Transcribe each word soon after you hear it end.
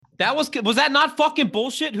Was that not fucking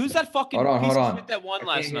bullshit? Who's that fucking piece of shit that won I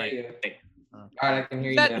last can't hear night? you. All right, I can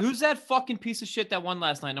hear you now. Who's that fucking piece of shit that won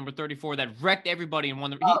last night, number 34, that wrecked everybody and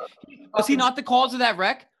won the? Was he not the cause of that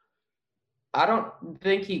wreck? I don't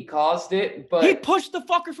think he caused it, but he pushed the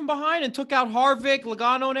fucker from behind and took out Harvick,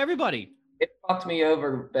 Logano, and everybody. It fucked me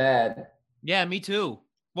over bad. Yeah, me too.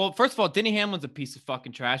 Well, first of all, Denny Hamlin's a piece of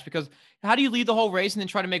fucking trash because how do you lead the whole race and then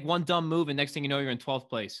try to make one dumb move and next thing you know you're in 12th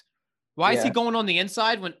place? Why is he going on the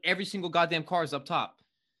inside when every single goddamn car is up top?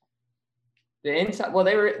 The inside, well,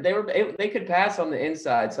 they could pass on the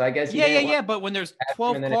inside, so I guess yeah. But when there's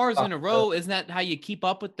 12 cars in a row, isn't that how you keep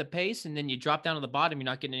up with the pace? And then you drop down to the bottom, you're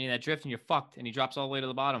not getting any of that drift, and you're fucked. And he drops all the way to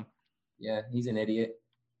the bottom. Yeah, he's an idiot.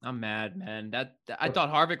 I'm mad, man. I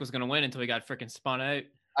thought Harvick was gonna win until he got freaking spun out.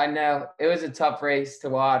 I know it was a tough race to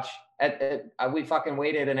watch. We fucking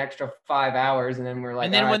waited an extra 5 hours, and then we're like.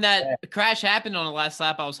 And then when that crash happened on the last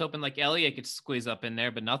lap, I was hoping like Elliott could squeeze up in there,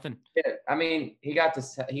 but nothing. Yeah, I mean, he got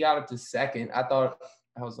up to second. I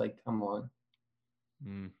was like, come on.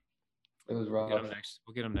 It was rough.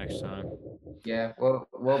 We'll get him next time. Yeah,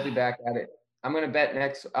 we'll be back at it. I'm gonna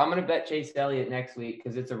bet Chase Elliott next week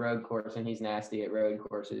because it's a road course and he's nasty at road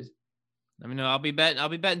courses. I mean, I'll be betting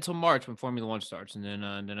until March when Formula One starts, and then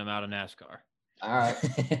I'm out of NASCAR. All right.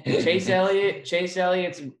 Chase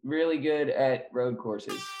Elliott's really good at road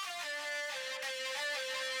courses.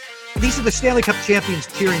 These are the Stanley Cup champions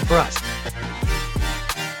cheering for us.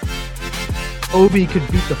 Obi could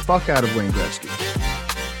beat the fuck out of Wayne Gretzky.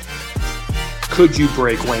 Could you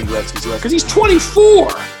break Wayne Gretzky's record? Because he's 24!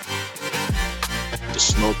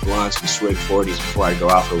 Just smoke blunts and swig 40s before I go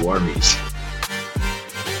out for warmies.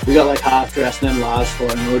 We got like half dressed and then last for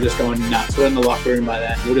it, and we were just going nuts. We're in the locker room by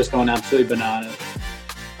then. We were just going absolutely bananas.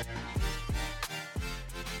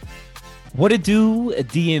 What it do,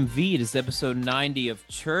 DMV? It is episode 90 of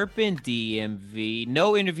Chirpin' DMV.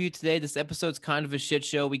 No interview today. This episode's kind of a shit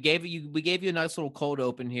show. We gave you a nice little cold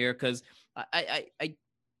open here because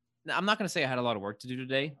I'm not going to say I had a lot of work to do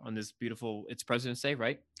today on this beautiful. It's President's Day,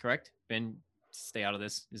 right? Correct? Ben, stay out of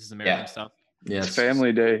this. This is American stuff. Yes. It's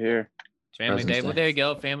family day here. Family Day. Well, there you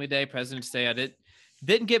go. Family Day, President's Day. I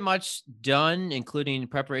didn't get much done, including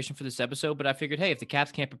preparation for this episode, but I figured, hey, if the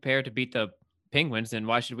Caps can't prepare to beat the Penguins, then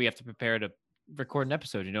why should we have to prepare to record an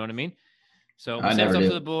episode? You know what I mean? So we'll say what's up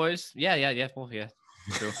to the boys. Yeah. Well, yeah.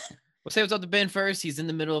 True. We'll say what's up to Ben first. He's in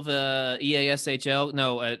the middle of an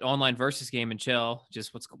an online versus game in Chell.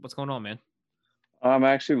 Just what's going on, man? I'm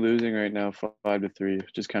actually losing right now, 5-3,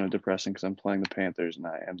 which is kind of depressing because I'm playing the Panthers and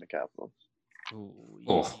I am the Capitals. Ooh,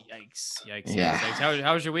 yikes. Yeah. Yikes.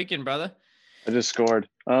 How was your weekend, brother? I just scored.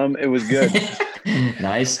 It was good.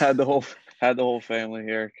 Nice. Had the whole family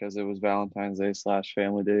here because it was Valentine's Day /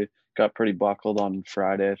 Family Day. Got pretty buckled on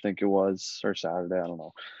Friday, I think it was, or Saturday, I don't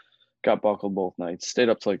know. Got buckled both nights. Stayed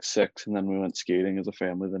up to like 6, and then we went skating as a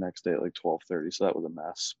family the next day at like 12:30. So that was a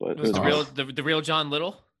mess. But it was the real John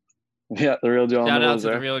Little. Yeah, the real John Little. Shout out to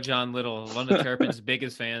the real John Little, one of the Terrapin's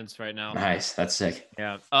biggest fans right now. Nice, that's sick.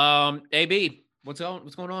 Yeah. AB, what's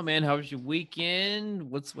going on, man? How was your weekend?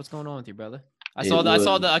 What's going on with you, brother? I saw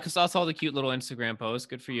the cute little Instagram post.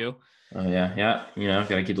 Good for you. Oh yeah. You know,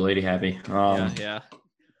 gotta keep the lady happy. Yeah.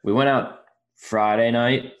 We went out Friday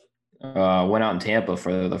night. Went out in Tampa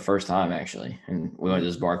for the first time actually, and we went to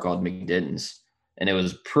this bar called McDidden's, and it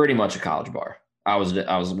was pretty much a college bar. I was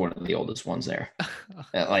one of the oldest ones there.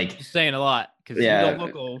 Like you're saying a lot because you don't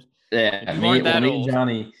look old. Yeah,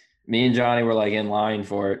 me and Johnny were like in line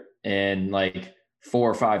for it, and like 4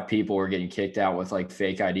 or 5 people were getting kicked out with like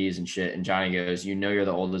fake IDs and shit. And Johnny goes, "You know, you're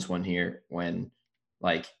the oldest one here when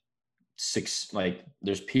like 6 like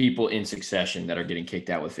there's people in succession that are getting kicked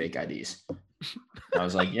out with fake IDs." I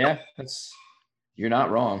was like, "Yeah, you're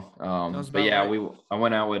not wrong." But yeah, right. I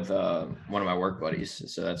went out with one of my work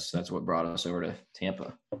buddies, so that's what brought us over to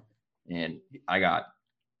Tampa, and I got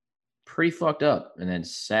pretty fucked up. And then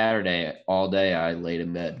Saturday all day I laid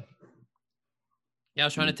in bed. Yeah, I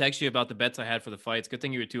was trying to text you about the bets I had for the fights. Good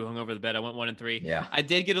thing you were too hungover the bet. I went 1-3. Yeah, I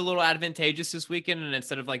did get a little advantageous this weekend, and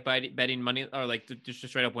instead of like betting money or like just a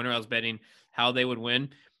straight up winner, I was betting how they would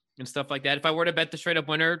win and stuff like that. If I were to bet the straight up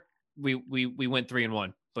winner, we went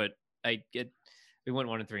 3-1, but we went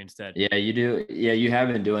 1-3 instead. Yeah, you do. Yeah, you have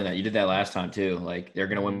been doing that. You did that last time too. Like they're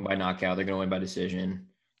gonna win by knockout. They're gonna win by decision.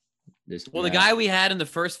 The guy we had in the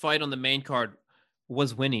first fight on the main card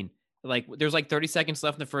was winning. Like there's like 30 seconds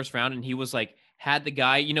left in the first round, and he was like had the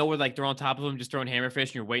guy, you know, where like they're on top of him, just throwing hammerfish,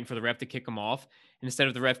 and you're waiting for the ref to kick him off. And instead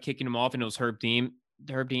of the ref kicking him off, and it was Herb Dean.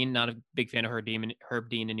 Herb Dean, not a big fan of Herb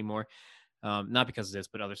Dean anymore. Not because of this,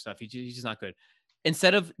 but other stuff. He's just not good.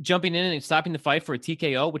 Instead of jumping in and stopping the fight for a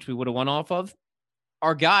TKO, which we would have won off of,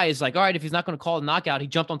 our guy is like, all right, if he's not going to call a knockout, he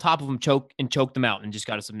jumped on top of him, choked him out, and just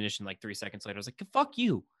got a submission like 3 seconds later. I was like, fuck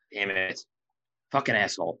you. Damn it. Fucking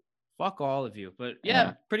asshole. Fuck all of you. But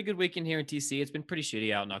yeah, pretty good weekend here in TC. It's been pretty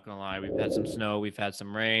shitty out, not going to lie. We've had some snow. We've had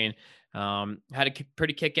some rain. Had a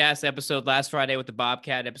pretty kick-ass episode last Friday with the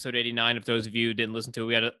Bobcat, episode 89. If those of you didn't listen to it,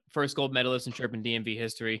 we had a first gold medalist in Sherpin DMV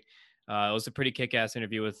history. It was a pretty kick-ass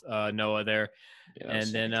interview with Noah there. Yeah,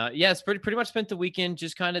 and then, it's pretty much spent the weekend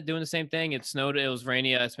just kind of doing the same thing. It snowed. It was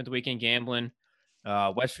rainy. I spent the weekend gambling.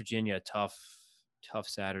 West Virginia, tough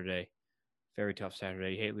Saturday. Very tough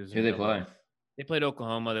Saturday. You hate losing. Who they play? They played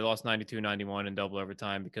Oklahoma. They lost 92-91 in double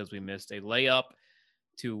overtime because we missed a layup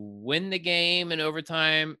to win the game in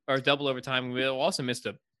overtime or double overtime. We also missed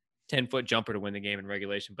a 10-foot jumper to win the game in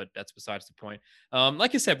regulation, but that's besides the point.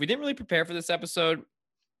 Like I said, we didn't really prepare for this episode.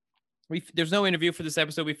 There's no interview for this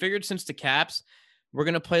episode. We figured since the Caps, we're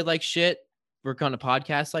going to play like shit. We're going to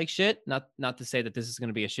podcast like shit. Not to say that this is going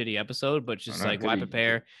to be a shitty episode, but just like why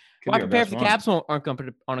prepare? Why prepare if the Caps aren't going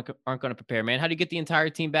to prepare, man? How do you get the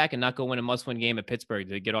entire team back and not go win a must-win game at Pittsburgh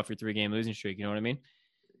to get off your 3-game losing streak? You know what I mean?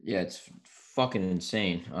 Yeah, it's fucking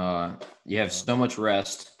insane. You have so much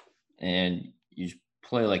rest and you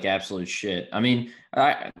play like absolute shit. I mean,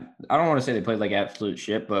 I don't want to say they played like absolute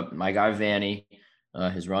shit, but my guy Vanny,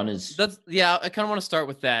 his run is. I kind of want to start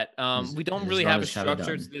with that. We don't really have a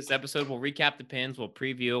structure to this episode. We'll recap the pins. We'll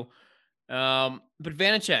preview. But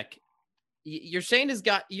Vanacek, you're saying has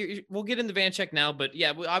got. We'll get into Vanacek now, but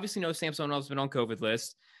yeah, we obviously know Samsonov's been on COVID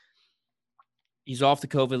list. He's off the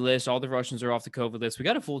COVID list. All the Russians are off the COVID list. We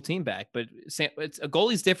got a full team back, but it's a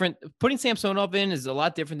goalie's different. Putting Samsonov in is a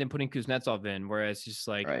lot different than putting Kuznetsov in, where it's just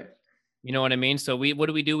like, right. You know what I mean? So what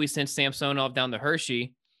do? We send Samsonov down to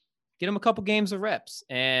Hershey, get him a couple games of reps.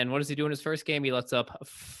 And what does he do in his first game? He lets up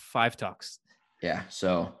 5 tucks. Yeah.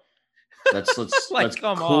 So let's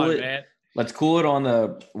come on, man. Let's cool it on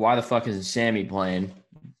the why the fuck isn't Sammy playing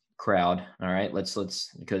crowd. All right. Let's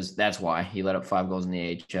because that's why he let up 5 goals in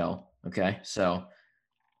the AHL. Okay. So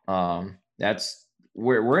that's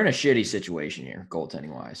we're in a shitty situation here,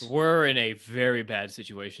 goaltending wise. We're in a very bad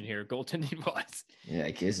situation here, goaltending wise. Yeah,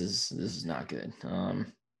 this is not good.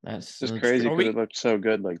 That's just crazy because it looked so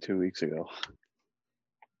good like 2 weeks ago.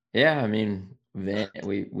 Yeah, I mean,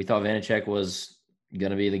 we thought Vanacek was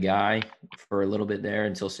gonna be the guy for a little bit there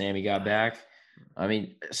until Sammy got back. I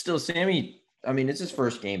mean, still Sammy. I mean, it's his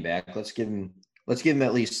first game back. Let's give him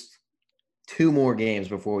at least 2 more games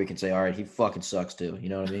before we can say, all right, he fucking sucks too. You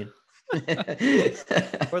know what I mean?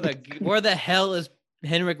 Where the hell is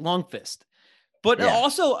Henrik Lundqvist? But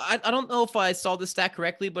also, I don't know if I saw the stat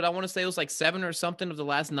correctly, but I want to say it was like 7 or something of the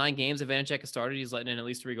last 9 games that Vanacek has started. He's letting in at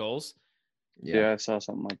least 3 goals. Yeah, I saw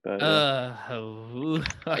something like that.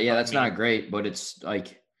 Yeah, that's not great, but it's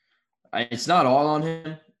like it's not all on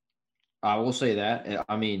him. I will say that.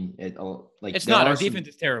 I mean, it's not. Our defense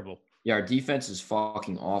is terrible. Yeah, our defense is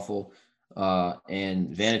fucking awful.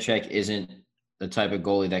 And Vanacek isn't the type of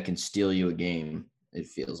goalie that can steal you a game, it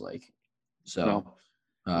feels like. So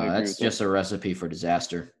that's just a recipe for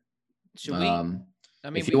disaster. Should we? I mean,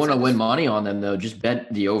 if you want to win money on them, though, just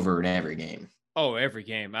bet the over in every game. Oh, every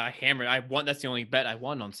game. I hammered. I won. That's the only bet I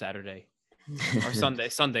won on Saturday or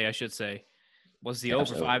Sunday, I should say, was the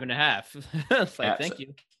Caps over 5.5. Like, thank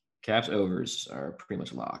you. Caps overs are pretty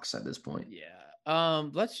much locks at this point. Yeah.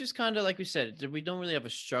 Let's just kind of, like we said, we don't really have a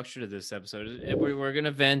structure to this episode. We're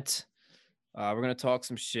gonna vent. We're gonna talk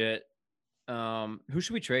some shit. Who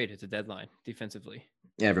should we trade at the deadline defensively?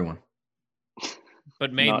 Yeah, everyone.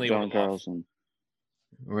 But mainly John Orlov. Carlson.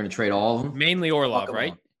 We're gonna trade all of them. Mainly Orlov,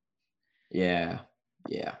 right? Yeah.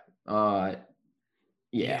 Yeah. For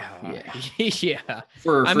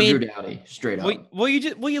Drew Doughty, straight up. Will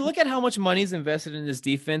you look at how much money's invested in this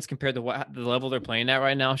defense compared to the level they're playing at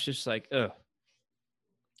right now? It's just like,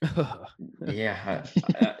 Yeah.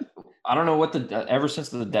 I don't know what ever since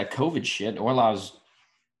that COVID shit, Orlov's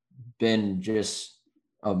been just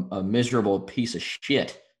a miserable piece of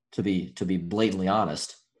shit, to be blatantly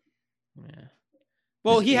honest. Yeah.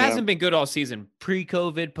 Well, he hasn't been good all season.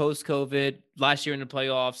 Pre-COVID, post-COVID, last year in the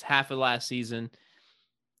playoffs, half of last season.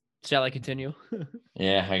 Shall I continue?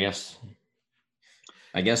 Yeah, I guess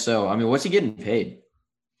so. I mean, what's he getting paid?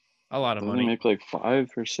 A lot of money. Make like 5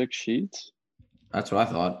 or 6 sheets. That's what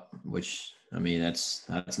I thought. Which, I mean, that's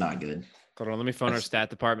not good. Hold on, let me phone our stat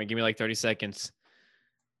department. Give me like 30 seconds.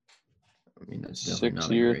 I mean, that's definitely 6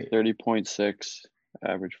 year, 30.6,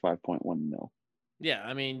 average 5.1 mil. Yeah,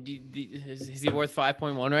 I mean, is he worth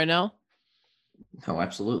 5.1 right now? No,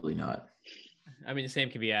 absolutely not. I mean, the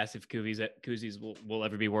same can be asked if Kuzis will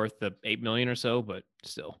ever be worth the $8 million or so, but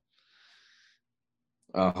still.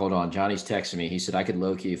 Hold on. Johnny's texting me. He said I could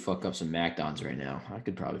low-key fuck up some MacDons right now. I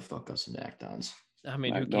could probably fuck up some MacDons. I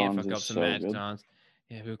mean, who can't McDonald's fuck up is some so match good. dons?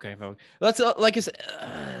 Yeah, who can't fuck? Let's like I said,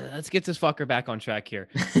 let's get this fucker back on track here.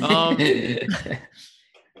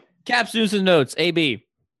 Caps news and notes. AB.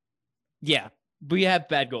 Yeah, we have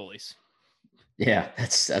bad goalies. Yeah,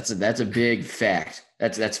 that's a big fact.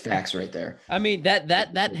 That's facts right there. I mean,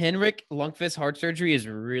 that Henrik Lundqvist heart surgery is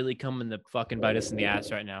really coming to fucking bite us in the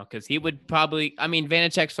ass right now, because he would probably. I mean,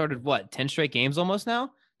 Vanacek started what 10 straight games almost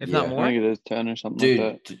now, if not Yeah. more. I think it is 10 or something Dude,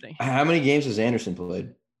 like that. how many games has Anderson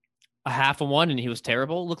played? A half of one, and he was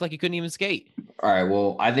terrible. Looked like he couldn't even skate. All right,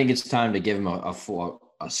 well, I think it's time to give him a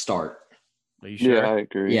start. Are you sure? Yeah, I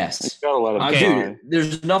agree. Yes. He's got to let him Okay. try. Dude,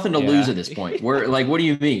 there's nothing to Yeah. lose at this point. We're like, what do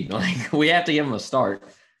you mean? Like, we have to give him a start.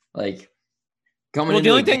 Like, coming Well, into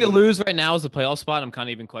the only thing to game- lose right now is the playoff spot. I'm kind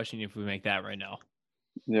of even questioning if we make that right now.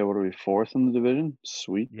 Yeah, what are we, 4th in the division?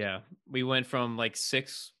 Sweet. Yeah, we went from like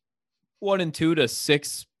 6-1-2 to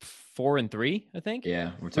 6-4-3. I think.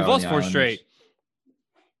 Yeah, we're We've tied with lost the 4 Islanders. straight.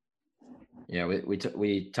 Yeah,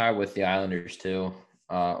 we tied with the Islanders too.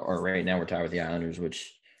 Or right now we're tied with the Islanders,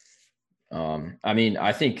 which, I mean,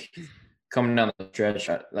 I think coming down the stretch,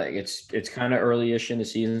 like it's kind of early-ish in the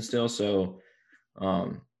season still. So,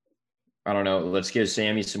 I don't know. Let's give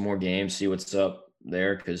Sammy some more games, see what's up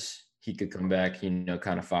there, because he could come back, kind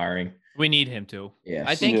of firing. We need him to. Yeah,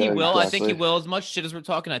 I think he Yeah, will. I think he exactly. will. As much shit as we're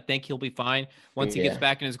talking, I think he'll be fine. Once he gets Yeah.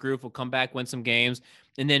 back in his groove, he'll come back, win some games.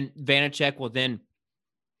 And then Vanacek will then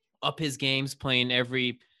up his games, playing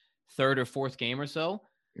every third or fourth game or so.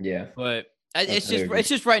 yeah, But That's very it's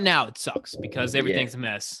just right now it sucks because everything's a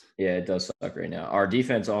mess. yeah. It does suck right now. Our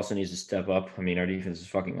defense also needs to step up. I mean, our defense is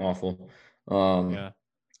fucking awful. Yeah.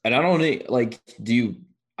 And I don't think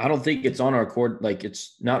I don't think it's on our court. Like,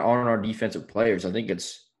 it's not on our defensive players. I think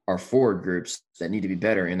it's our forward groups that need to be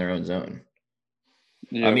better in their own zone.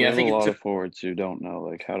 Yeah, I mean, we I have think a it's lot a- of forwards who don't know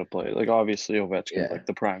like how to play. Like obviously Ovechkin, Yeah. like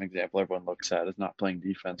the prime example everyone looks at is not playing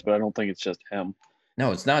defense, but I don't think it's just him.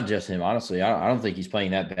 No, it's not just him. Honestly, I don't think he's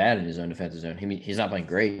playing that bad in his own defensive zone. He's not playing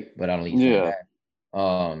great, but I don't think he's playing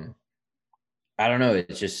bad. I don't know.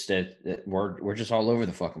 It's just that we're just all over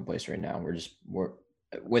the fucking place right now.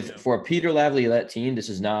 For a Peter Laviolette team, this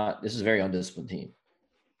is a very undisciplined team,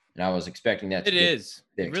 and I was expecting that. It is.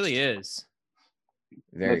 It fixed. really is.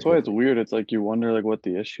 Very That's why it's quickly. weird. It's like you wonder like what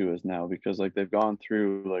the issue is now because like they've gone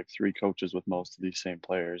through like 3 coaches with most of these same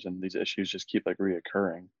players and these issues just keep like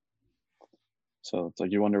reoccurring. So it's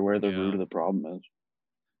like you wonder where the Yeah. root of the problem is.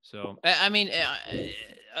 So, I mean,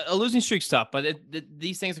 a losing streak's tough, but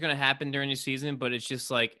these things are going to happen during the season. But it's just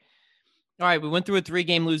like, all right, we went through a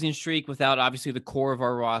 3-game losing streak without obviously the core of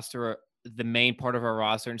our roster, the main part of our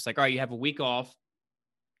roster. And it's like, all right, you have a week off.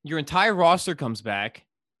 Your entire roster comes back.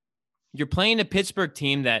 You're playing a Pittsburgh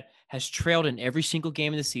team that has trailed in every single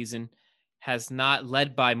game of the season, has not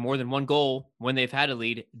led by more than 1 goal when they've had a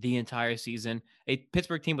lead the entire season. A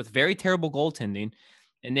Pittsburgh team with very terrible goaltending.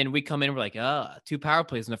 And then we come in, we're like, 2 power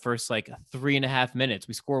plays in the first like 3.5 minutes.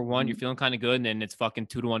 We score 1, you're feeling kind of good, and then it's fucking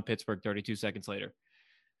 2-1 Pittsburgh 32 seconds later.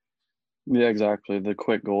 Yeah, exactly. The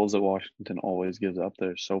quick goals that Washington always gives up,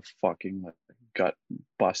 they're so fucking like gut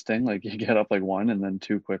busting. Like you get up like 1 and then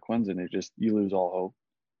 2 quick ones and you lose all hope.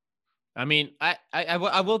 I mean,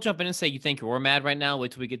 I will jump in and say you think you're mad right now.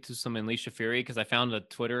 Wait till we get to some Unleash the Fury, because I found a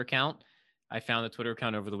Twitter account. I found a Twitter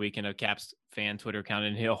account over the weekend, a Caps fan Twitter account,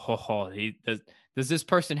 and he does this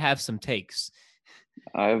person have some takes?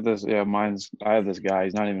 I have this guy,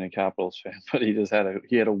 he's not even a Capitals fan, but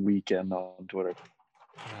he had a weekend on Twitter.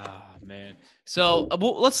 Oh man. So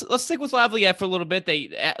let's stick with Laviolette for a little bit.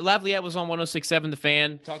 Laviolette was on 106.7 The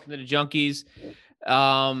Fan talking to the Junkies.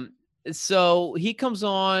 So he comes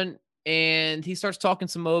on and he starts talking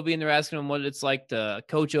some Ovi, and they're asking him what it's like to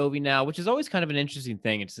coach Ovi now, which is always kind of an interesting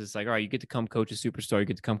thing. It's just like, all right, you get to come coach a superstar, you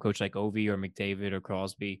get to come coach like Ovi or McDavid or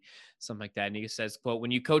Crosby, something like that. And he says, quote, when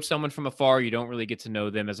you coach someone from afar, you don't really get to know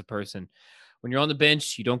them as a person. When you're on the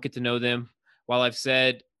bench, you don't get to know them. While I've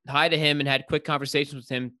said hi to him and had quick conversations with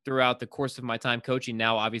him throughout the course of my time coaching,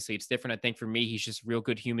 now obviously it's different. I think for me, he's just a real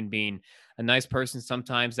good human being, a nice person.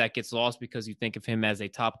 Sometimes that gets lost because you think of him as a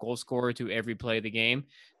top goal scorer to every play of the game.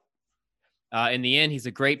 In the end, he's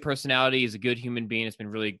a great personality. He's a good human being. It's been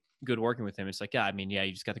really good working with him. It's like,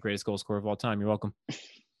 you just got the greatest goal scorer of all time. You're welcome.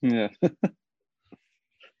 Yeah.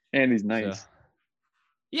 And he's nice. So,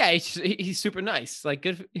 yeah, he's super nice. Like,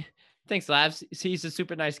 good. Thanks, Labs. He's a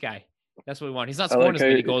super nice guy. That's what we want. He's not scoring as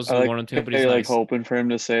many goals as we want him to, but he's nice. Hoping for him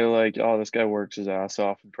to say like, "Oh, this guy works his ass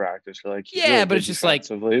off in practice." Or like, he's yeah, really but good it's just like,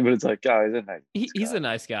 defensively, but it's like, guys, he's a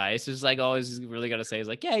nice guy. It's just like all he's really got to say is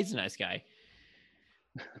like, yeah, he's a nice guy.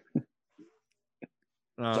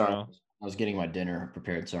 I don't know. I was getting my dinner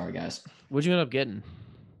prepared. Sorry, guys. What'd you end up getting?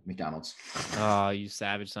 McDonald's. Oh, you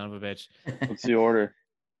savage son of a bitch. What's the order?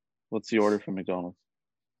 What's the order from McDonald's?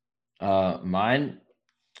 Mine,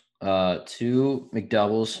 2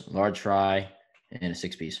 McDoubles, large fry, and a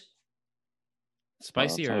 6-piece.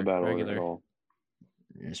 Spicy It's or not a bad order at regular? all.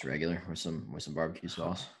 Just regular with some barbecue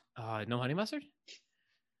sauce. No honey mustard?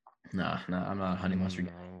 Nah, I'm not a honey mustard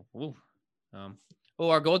guy. Ooh.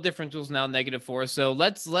 Our goal differential is now -4. So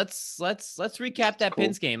let's recap that Cool.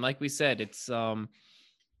 Pins game. Like we said, it's a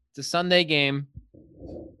Sunday game.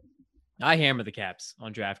 I hammer the Caps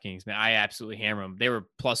on DraftKings, man. I absolutely hammer them. They were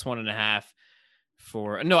 +1.5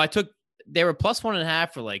 they were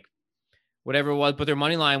 +1.5 for like whatever it was, but their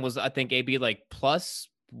money line was, I think, AB like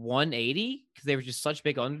 +180 because they were just such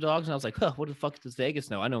big underdogs. And I was like, what the fuck does Vegas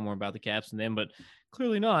know? I know more about the Caps than them, but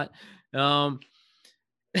clearly not.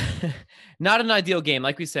 Not an ideal game.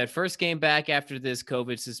 Like we said, first game back after this not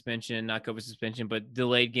COVID suspension, but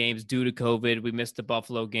delayed games due to COVID. We missed the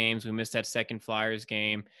Buffalo games. We missed that second Flyers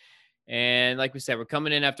game. And like we said, we're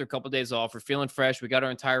coming in after a couple of days off. We're feeling fresh. We got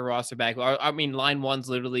our entire roster back. Line one's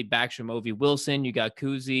literally Backstrom, Ovi, Wilson. You got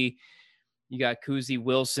Kuzi.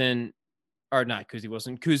 Wilson. Or not Kuzi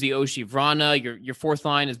Wilson, Kuzi, Oshie, Vrana. Your fourth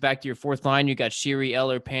line is back to your fourth line. You got Shiri,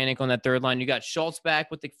 Eller, Panic on that third line. You got Schultz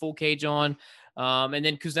back with the full cage on. And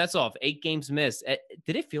then Kuznetsov, 8 games missed.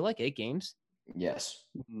 Did it feel like 8 games? Yes.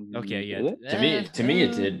 Okay, yeah. To me,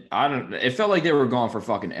 it did. It felt like they were gone for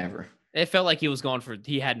fucking ever. It felt like he was gone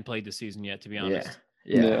he hadn't played the season yet, to be honest.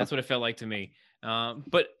 Yeah. That's what it felt like to me.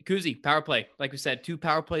 But Kuzi, power play. Like we said, 2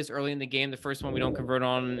 power plays early in the game. The first one we don't convert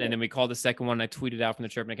on, and then we called the second one. I tweeted out from the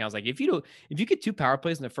Chirpin account. I was like, if you get 2 power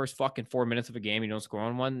plays in the first fucking 4 minutes of a game, you don't score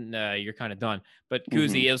on one, you're kind of done. But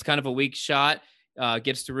Kuzi, it was kind of a weak shot.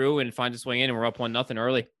 Gets through and finds its way in, and we're up 1-0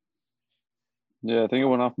 early. Yeah, I think it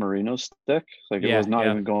went off Marino's stick. Like it was not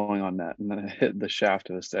even going on net, and then it hit the shaft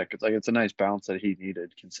of the stick. It's a nice bounce that he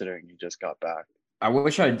needed, considering he just got back. I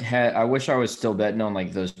wish I was still betting on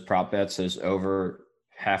like those prop bets, those over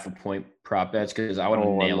half a point prop bets, because I would have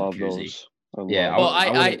nailed Kuzi.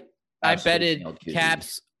 I betted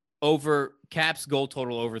Caps goal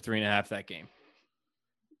total over 3.5 that game.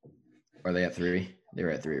 Are they at 3? They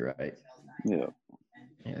were at 3, right? Yeah.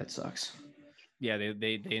 Yeah, that sucks. Yeah,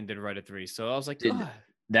 they ended right at 3. So I was like,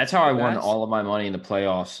 that's how I won all of my money in the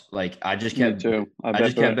playoffs. Like I just kept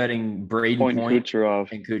betting Braden Point and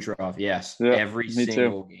Kucherov. Yes, every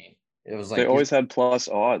single game. It was like they always had plus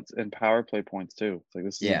odds and power play points too. It's like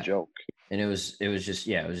this is a joke. And it was just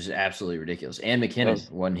absolutely ridiculous. And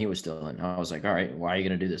McKinnon when he was still in, I was like, all right, why are you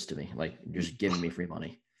gonna do this to me? Like you're just giving me free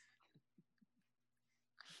money.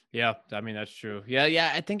 Yeah, I mean that's true.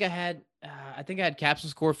 Yeah. I think I had Caps to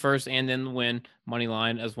score first and then win money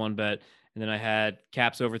line as one bet, and then I had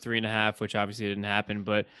Caps over 3.5, which obviously didn't happen.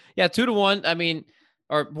 But yeah, 2-1. I mean,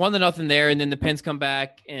 or 1-0 there, and then the Pens come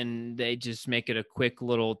back and they just make it a quick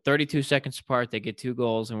little 32 seconds apart. They get 2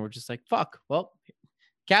 goals, and we're just like, fuck. Well,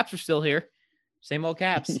 Caps are still here, same old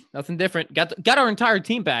Caps, nothing different. Got our entire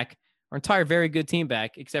team back, our entire very good team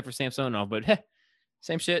back, except for Samsonov. But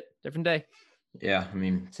same shit, different day. Yeah, I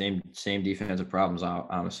mean, same defensive problems,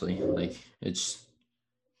 honestly. Like, it's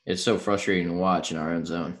so frustrating to watch in our own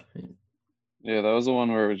zone. Yeah, that was the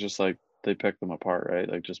one where it was just like they picked them apart, right?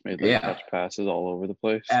 Like, just made them catch passes all over the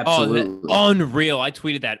place. Absolutely. Unreal. I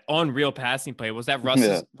tweeted that. Unreal passing play. Was that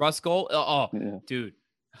Russ goal? Dude.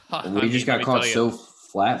 We just got caught so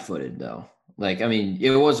flat-footed, though. Like, I mean,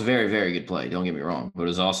 it was a very, very good play. Don't get me wrong, but it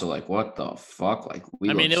was also like, what the fuck? Like,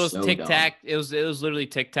 it was so tic tac. It was literally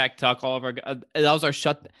tic tac tuck. All of our that was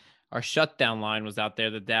our shutdown line was out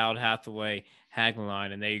there. The Dowd, Hathaway, Hagelin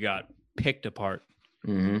line, and they got picked apart.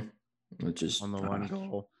 Which is on the one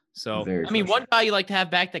goal. So I mean, one guy you like to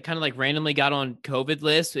have back that kind of like randomly got on COVID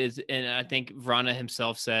list is, and I think Vrana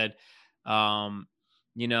himself said,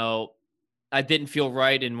 I didn't feel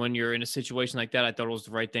right. And when you're in a situation like that, I thought it was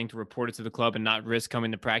the right thing to report it to the club and not risk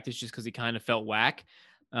coming to practice just because he kind of felt whack.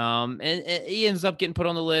 And he ends up getting put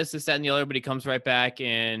on the list, this, that, and the other, but he comes right back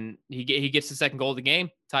and he gets the second goal of the game,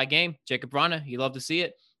 tie game. Jacob Vrana, you love to see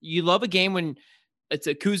it. You love a game when it's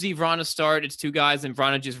a Kuzi Vrana start. It's 2 guys and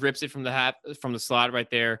Vrana just rips it from the slot right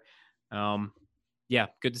there. Yeah,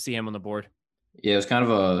 good to see him on the board. Yeah, it was kind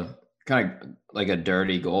of like a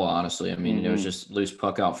dirty goal, honestly. I mean, it was just loose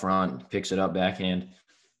puck out front, picks it up backhand,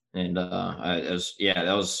 and that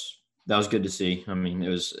was good to see. I mean,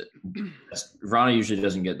 Vrana usually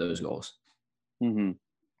doesn't get those goals. So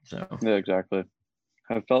yeah, exactly.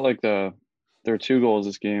 I felt like there were 2 goals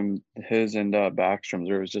this game, his and Backstrom's,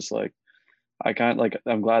 where it was just like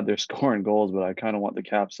I'm glad they're scoring goals, but I kind of want the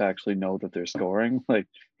Caps to actually know that they're scoring. Like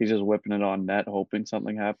he's just whipping it on net, hoping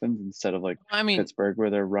something happens instead of like I mean, Pittsburgh where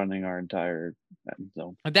they're running our entire end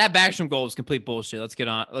zone. that Backstrom goal is complete bullshit. Let's be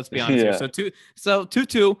honest here. So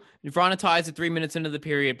 2-2. Vrana ties at 3 minutes into the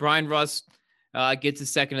period. Brian Rust gets his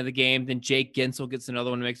second of the game. Then Jake Gensel gets another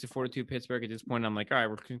one and makes it 4-2 Pittsburgh. At this point, I'm like, all right,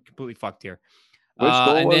 we're completely fucked here. Which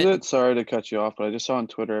goal was it? Sorry to cut you off, but I just saw on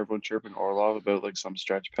Twitter everyone chirping Orlov about like some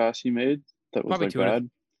stretch pass he made that was like bad.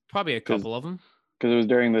 Probably a couple of them. Because it was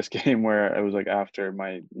during this game where it was like after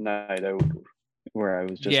my night out where I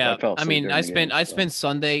was just I spent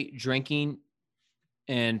Sunday drinking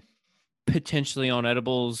and potentially on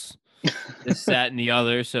edibles, this, that, and the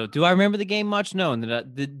other. So do I remember the game much? No.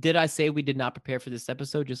 And did I say we did not prepare for this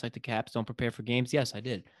episode just like the Caps don't prepare for games? Yes, I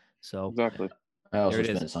did. So exactly. I also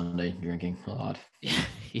spent Sunday drinking a lot.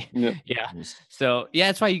 Yeah. So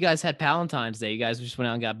that's why you guys had Valentine's Day. You guys just went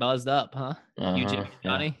out and got buzzed up, huh? You, Jimmy,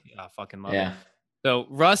 Johnny? I fucking love it. So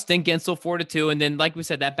Rust, then Gensel 4-2, and then like we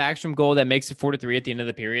said, that Backstrom goal that makes it 4-3 at the end of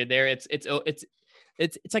the period. There, it's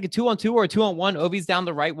like a 2-on-2 or a 2-on-1. Ovi's down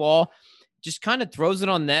the right wall, just kind of throws it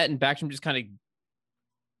on net, and Backstrom just kind of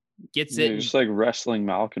gets it. Just like wrestling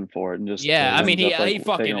Malkin for it, and just he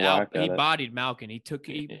fucking bodied Malkin.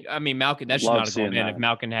 Malkin. That should not have gone in if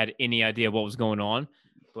Malkin had any idea what was going on.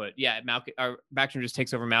 But yeah, Backstrom just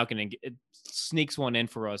takes over Malkin and it sneaks one in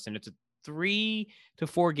for us, and it's a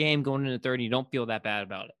 3-4 game going into third. And you don't feel that bad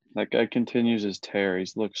about it. That guy continues his tear.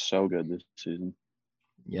 He's looked so good this season.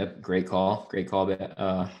 Yep, great call,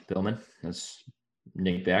 Billman. That's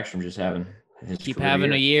Nick Backstrom just having. Keep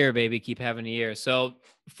having a year, baby. Keep having a year. So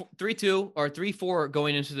 3-2 or 3-4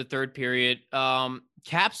 going into the third period.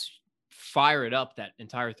 Caps fire it up that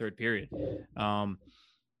entire third period.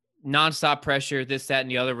 Nonstop pressure, this, that,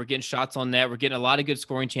 and the other. We're getting shots on net. We're getting a lot of good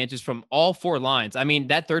scoring chances from all four lines. I mean,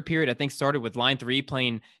 that third period, I think, started with line 3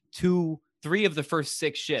 playing 3 of the first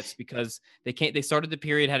 6 shifts because they started the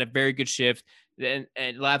period, had a very good shift. And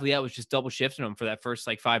Laviolette was just double shifting them for that first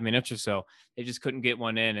 5 minutes or so. They just couldn't get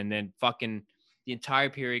one in. And then fucking the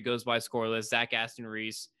entire period goes by scoreless. Zach Aston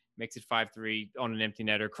Reese makes it 5-3 on an empty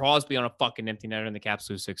netter. Crosby on a fucking empty netter, and the Caps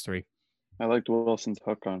lose 6-3. I liked Wilson's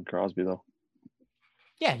hook on Crosby, though.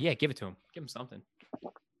 Yeah, give it to him. Give him something.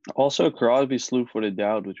 Also, Crosby slew-footed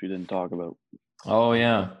Dowd, which we didn't talk about. Oh,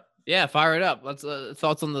 yeah. Yeah, fire it up. Let's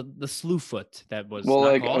thoughts on the slew foot that was. Well,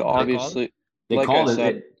 obviously. They called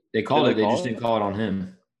it. They called it. They just didn't call it on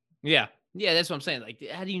him. Yeah, that's what I'm saying.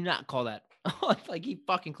 How do you not call that? He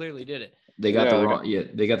fucking clearly did it. They got the wrong. Yeah,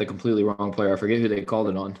 they got the completely wrong player. I forget who they called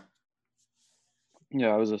it on.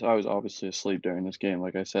 Yeah, I was obviously asleep during this game,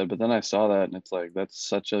 like I said, but then I saw that and it's like that's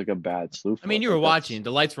such a bad slew. I mean, you were watching.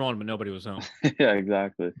 The lights were on, but nobody was home. Yeah,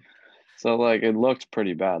 exactly. So it looked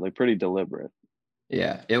pretty bad, pretty deliberate.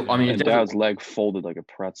 Yeah, Dowd's leg folded like a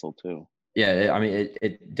pretzel too. Yeah,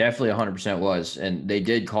 it definitely 100% was, and they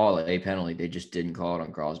did call it a penalty. They just didn't call it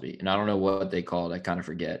on Crosby, and I don't know what they called. I kind of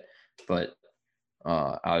forget, but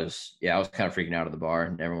I was kind of freaking out at the bar,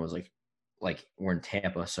 and everyone was like we're in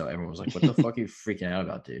Tampa, so everyone was like, "What the fuck are you freaking out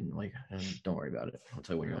about, dude?" And don't worry about it. I'll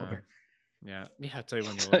tell you when you're over. Yeah, I'll tell you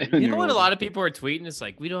when you're over. You know what? A lot of people are tweeting. It's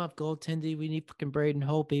like we don't have goaltending. We need fucking Braden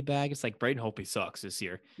Holtby back. It's like Braden Holtby sucks this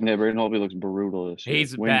year. Yeah, Braden Holtby looks brutal this year.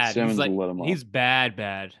 He's bad. He's bad.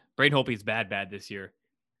 Braden Holtby's bad this year.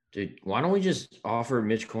 Dude, why don't we just offer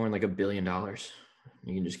Mitch Korn $1 billion?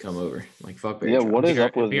 You can just come over. Fuck. Yeah, what is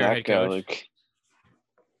up with that guy?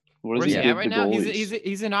 Where's he at right now?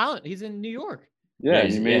 He's in Ireland. He's in New York. Yeah,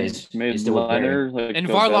 he made Leonard. And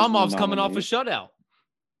Varlamov's coming off a shutout.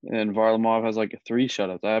 And Varlamov has 3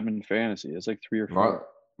 shutouts. I have him in fantasy. It's 3 or 4.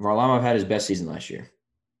 Varlamov had his best season last year.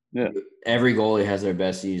 Yeah. Every goalie has their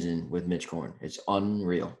best season with Mitch Korn. It's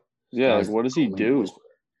unreal. Yeah, what does he do?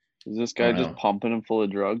 Is this guy just pumping him full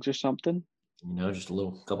of drugs or something? Just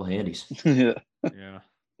a couple handies. Yeah. Yeah.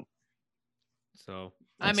 So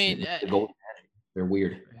they're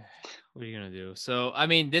weird. What are you gonna do? So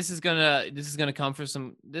this is gonna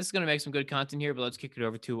make some good content here, but let's kick it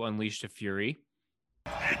over to Unleash the Fury.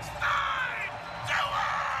 It's time to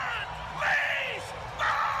unleash the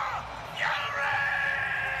fury!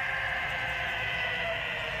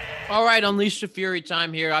 All right, Unleash the Fury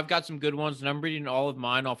time here. I've got some good ones, and I'm reading all of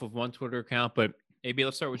mine off of one Twitter account, but AB,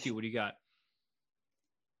 let's start with you. What do you got?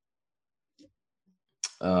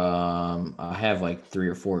 I have 3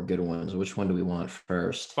 or 4 good ones. Which one do we want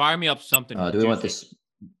first? Fire me up something. Do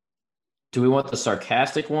we want the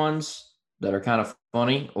sarcastic ones that are kind of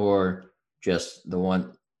funny, or just the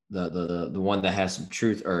one that has some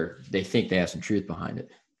truth, or they think they have some truth behind it?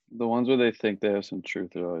 The ones where they think they have some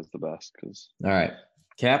truth are always the best. All right.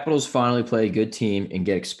 Capitals finally play a good team and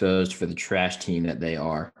get exposed for the trash team that they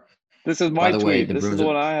are. This is my the tweet. way, the This Bruins is are-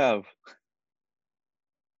 what I have.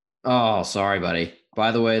 Oh, sorry, buddy.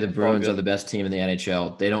 By the way, the Bruins good. are the best team in the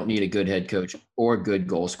NHL. They don't need a good head coach or good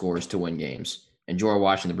goal scorers to win games. Enjoy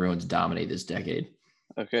watching the Bruins dominate this decade.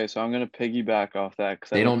 Okay, so I'm gonna piggyback off that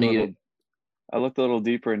because They don't need it. I looked a little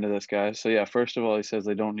deeper into this guy. So yeah, first of all, he says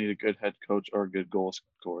they don't need a good head coach or good goal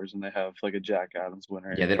scorers, and they have like a Jack Adams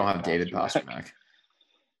winner. Yeah, they don't have David Pastrnak.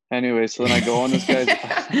 Anyway, so then I go on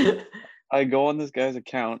this guy's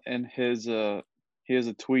account, and he has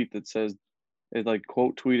a tweet that says, it's like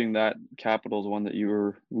quote tweeting that Capitals one that you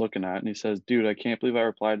were looking at, and he says, "Dude, I can't believe I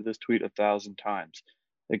replied to this tweet 1,000 times.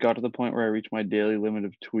 It got to the point where I reached my daily limit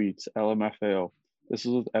of tweets. LMFAO. This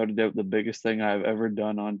is without a doubt the biggest thing I've ever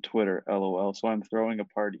done on Twitter. LOL. So I'm throwing a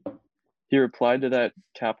party." He replied to that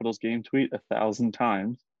Capitals game tweet 1,000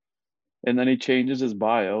 times, and then he changes his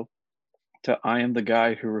bio to "I am the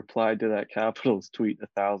guy who replied to that Capitals tweet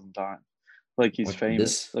 1,000 times." Like he's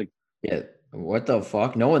famous. Yeah. What the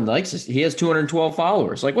fuck? No one likes this. He has 212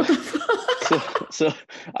 followers. Like, what the fuck? So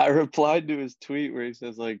I replied to his tweet where he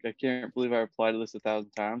says, like, "I can't believe I replied to this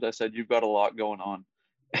 1,000 times." I said, "You've got a lot going on."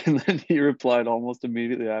 And then he replied almost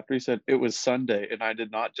immediately after. He said, "It was Sunday, and I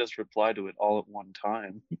did not just reply to it all at one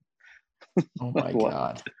time." Oh my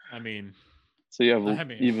God. I mean, so you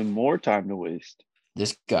have even more time to waste.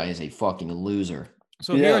 This guy is a fucking loser.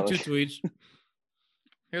 So here are two tweets.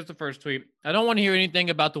 Here's the first tweet. "I don't want to hear anything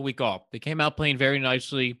about the week off. They came out playing very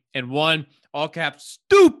nicely. And one, all caps,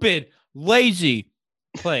 stupid, lazy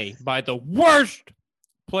play by the worst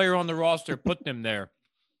player on the roster. Put them there."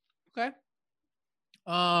 Okay.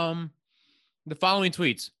 The following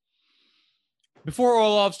tweets. "Before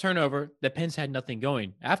Orlov's turnover, the Pens had nothing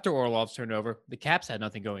going. After Orlov's turnover, the Caps had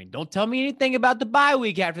nothing going. Don't tell me anything about the bye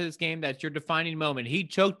week after this game. That's your defining moment. He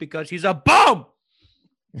choked because he's a bum."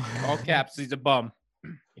 All caps, he's a bum.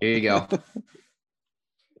 Here you go.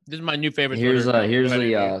 This is my new favorite. Here's Twitter.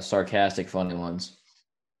 the sarcastic, funny ones.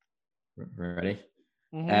 Ready?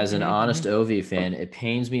 Mm-hmm, As an honest OV fan, it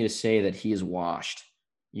pains me to say that he is washed.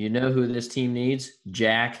 You know who this team needs?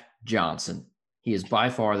 Jack Johnson. He is by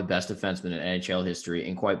far the best defenseman in NHL history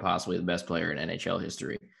and quite possibly the best player in NHL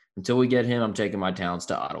history. Until we get him, I'm taking my talents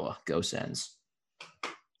to Ottawa. Go Sens.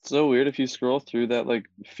 So weird. If you scroll through that like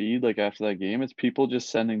feed, like after that game, it's people just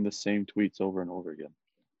sending the same tweets over and over again.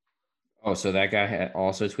 Oh, so that guy had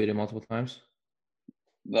also tweeted multiple times?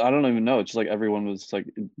 I don't even know. It's just like everyone was like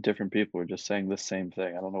different people were just saying the same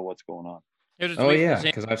thing. I don't know what's going on. Oh yeah,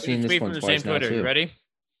 because I've seen this one twice now too. Ready?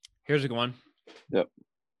 Here's a good one. Yep.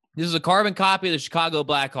 This is a carbon copy of the Chicago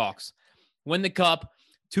Blackhawks. Win the cup,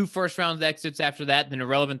 2 first-round exits after that, then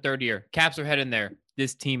irrelevant third year. Caps are heading there.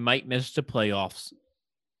 This team might miss the playoffs.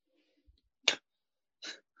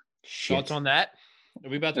 Shit. Thoughts on that? Are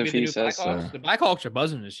we about to If be the he new says Blackhawks? so. The Blackhawks are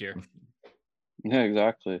buzzing this year. Yeah,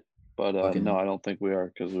 exactly. But Fucking- no, I don't think we are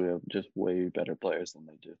because we have just way better players than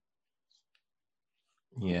they do.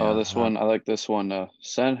 Yeah. Oh, this one, I like this one.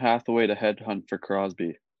 Send Hathaway to headhunt for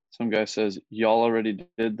Crosby. Some guy says, "Y'all already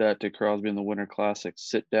did that to Crosby in the Winter Classic.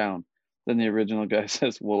 Sit down." Then the original guy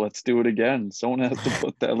says, "Well, let's do it again." Someone has to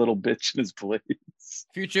put that little bitch in his place.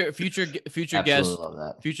 Future Absolutely guest, love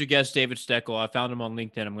that. future guest David Steckel. I found him on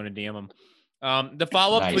LinkedIn. I'm going to DM him. The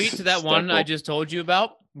follow-up Nice. tweet to that one I Steckel. just told you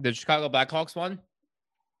about, the Chicago Blackhawks one.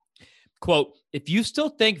 Quote, "If you still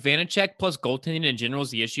think Vanacek plus goaltending in general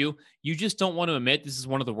is the issue, you just don't want to admit this is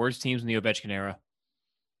one of the worst teams in the Ovechkin era."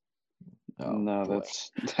 Oh, No, boy.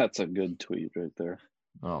 that's a good tweet right there.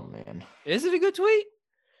 Oh man. Is it a good tweet?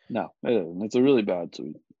 No, it isn't. It's a really bad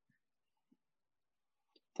tweet.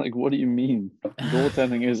 Like, what do you mean?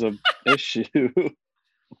 Goaltending is a issue.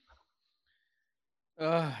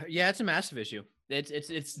 Yeah, it's a massive issue.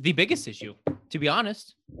 It's the biggest issue, to be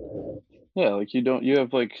honest. Yeah, like you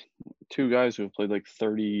have like 2 guys who have played like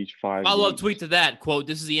 35 Follow-up games. tweet to that, quote,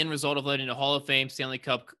 "This is the end result of letting a Hall of Fame Stanley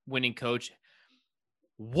Cup winning coach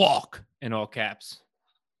walk," in all caps.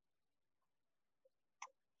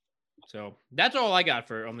 So that's all I got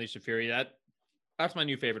for Unleash the Fury. That's my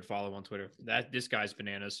new favorite follow on Twitter. This guy's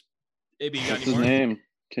bananas. AB, you got What's any his more? name?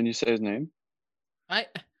 Can you say his name? I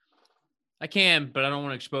can, but I don't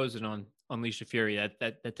want to expose it on Unleash the Fury.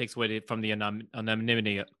 That takes away from the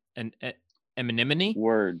anonymity and anonymity.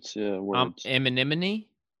 Words, yeah, words. Anonymity.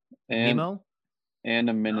 And Nemo.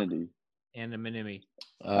 anonymity. Anonymity.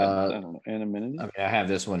 I don't know. Anonymity? I mean, I have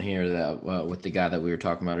this one here that with the guy that we were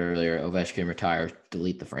talking about earlier. Ovechkin retires,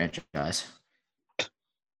 delete the franchise.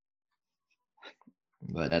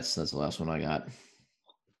 But that's the last one I got.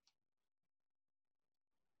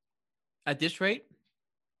 At this rate,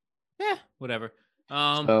 yeah, whatever.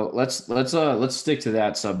 So let's stick to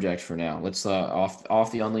that subject for now. Let's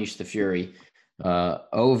off the Unleash the Fury.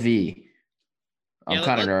 OV. I'm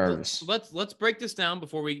kind of nervous. Let's break this down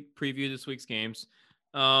before we preview this week's games.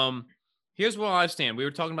 Here's where I stand. We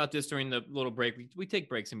were talking about this during the little break. We take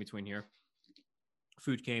breaks in between here.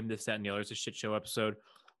 Food came, this, that, and the other. It's a shit show episode.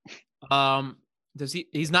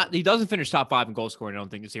 He doesn't finish top 5 in goal scoring, I don't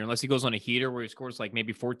think, this year, unless he goes on a heater where he scores like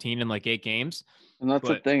maybe 14 in like 8 games. And that's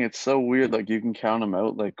the thing. It's so weird. Like, you can count him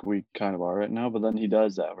out like we kind of are right now, but then he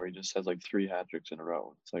does that where he just has like 3 hat tricks in a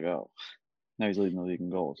row. It's like, oh, now he's leading the league in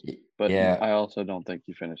goals. But yeah, I also don't think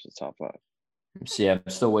he finishes top 5. See, I'm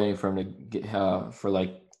still waiting for him to get for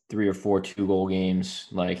like 3 or 4 2-goal games,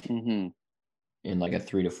 like in like a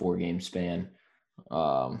 3 to 4 game span.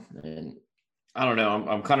 And I don't know.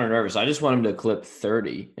 I'm kind of nervous. I just want him to clip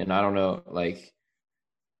 30, and I don't know. Like,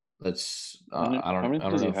 let's. How many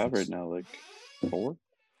does he have right now? Like 4,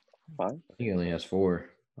 5? I think he only has 4.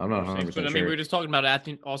 I'm not 100% sure. But I mean, we were just talking about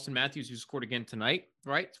Austin Matthews, who scored again tonight,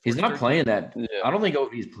 right? He's not playing that. Yeah. I don't think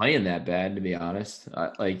he's playing that bad, to be honest.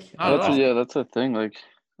 That's the thing. Like,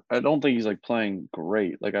 I don't think he's like playing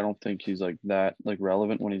great. Like, I don't think he's like that like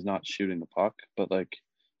relevant when he's not shooting the puck. But like,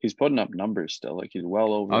 he's putting up numbers still. Like, he's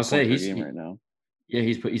well over. I'll say he's game right now. Yeah,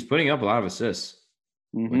 he's putting up a lot of assists,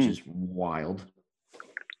 which is wild.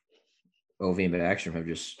 OV and Backstrom have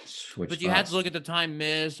just switched. But you have to look at the time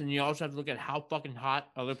missed, and you also have to look at how fucking hot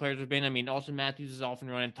other players have been. I mean, Austin Matthews is off and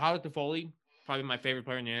running. Tyler Toffoli, probably my favorite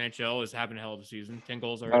player in the NHL, is having a hell of a season. 10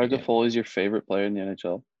 goals already. Tyler Toffoli is your favorite player in the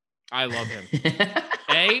NHL? I love him.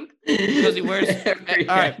 Because he wears.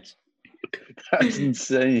 All right. That's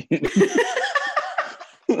insane.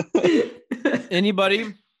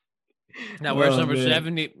 Anybody that wears number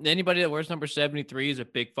 70, anybody that wears number 73 is a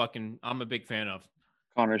big fucking. I'm a big fan of.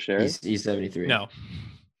 Connor Sherry. He's 73. No,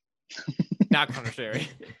 not Connor Sherry.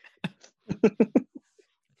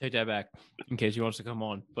 Take that back in case he wants to come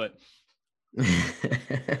on. But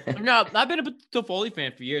no, I've been a Toffoli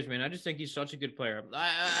fan for years, man. I just think he's such a good player.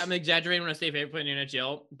 I'm exaggerating when I say favorite player in the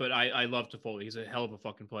NHL, but I love Toffoli. He's a hell of a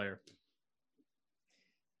fucking player.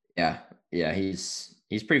 Yeah, he's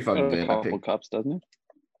pretty fucking good. A couple cups, doesn't he?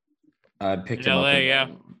 I picked him up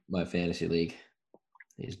in my fantasy league.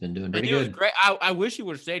 He's been doing pretty good. Was great. I wish he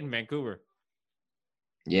would have stayed in Vancouver.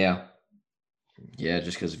 Yeah,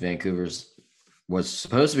 just because Vancouver's was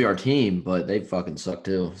supposed to be our team, but they fucking suck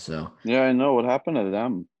too. So yeah, I know what happened to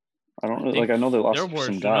them. I don't know. Like, I know they lost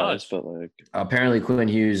some guys, but like apparently Quinn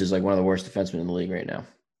Hughes is like one of the worst defensemen in the league right now.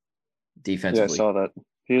 Defensively, yeah, I saw that.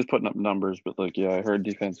 He was putting up numbers, but like, yeah, I heard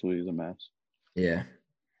defensively he's a mess. Yeah.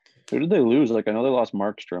 Who did they lose? Like, I know they lost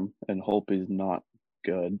Markstrom, and Holtby's not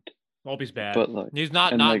good. Holtby's bad. But like, he's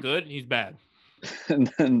not good. He's bad.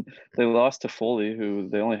 And then they lost to Foley, who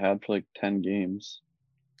they only had for like 10 games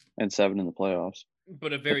and 7 in the playoffs.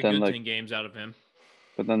 But a very good 10 games out of him.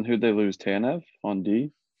 But then who'd they lose? Tanev on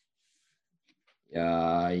D?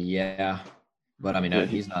 Yeah. But I mean,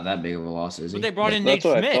 he's not that big of a loss, is he? But they brought in Nate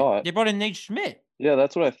Schmidt. They brought in Nate Schmidt. Yeah,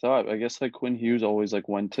 that's what I thought. I guess like Quinn Hughes always like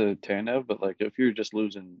went to Tanev, but like if you're just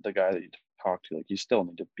losing the guy that you talk to, like you still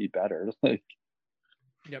need to be better. Like,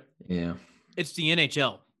 yep. Yeah. It's the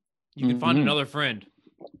NHL. You can find another friend.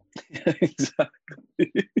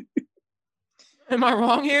 Exactly. Am I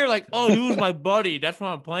wrong here? Like, oh, he was my buddy. That's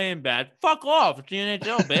why I'm playing bad. Fuck off. It's the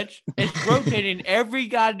NHL, bitch. It's rotating every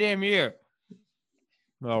goddamn year.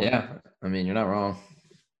 Well, yeah. I mean, you're not wrong.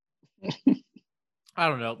 I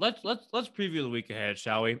don't know. Let's preview the week ahead,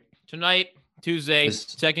 shall we? Tonight, Tuesday,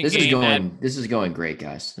 second game. This is going great,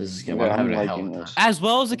 guys. This is going. I'm having a hell of a time. As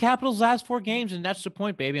well as the Capitals' last 4 games, and that's the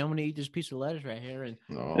point, baby. I'm gonna eat this piece of lettuce right here. And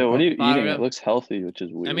yeah, what are you eating? It looks healthy, which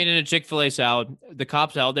is weird. I mean, in a Chick-fil-A salad, the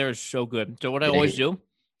Cobb salad there is so good. So what I always do,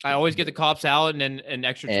 I always get the Cobb salad and then an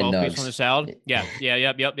extra 12 piece on the salad. Yep.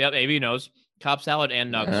 AB knows Cobb salad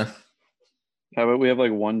and nugs. How about we have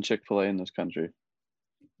like one Chick-fil-A in this country?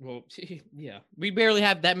 Well, yeah, we barely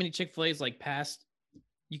have that many Chick-fil-A's like past.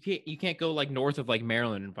 You can't go like north of like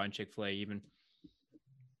Maryland and find Chick-fil-A even.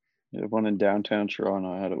 Yeah, one in downtown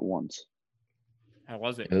Toronto. I had it once. How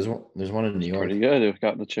was it? There's one in New York. Pretty good. It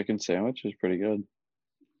got the chicken sandwich. It was pretty good.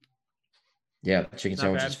 Yeah, the chicken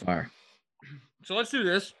sandwich is fire. So let's do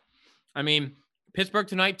this. I mean, Pittsburgh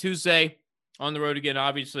tonight, Tuesday, on the road again,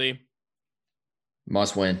 obviously.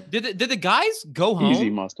 Must win. Did the guys go home? Easy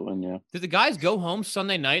must win, yeah. Did the guys go home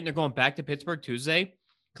Sunday night and they're going back to Pittsburgh Tuesday?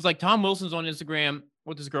 Because like Tom Wilson's on Instagram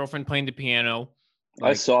with his girlfriend playing the piano.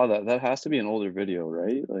 Like, I saw that. That has to be an older video,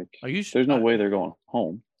 right? Like, are you sure? There's no way they're going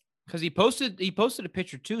home. Because he posted a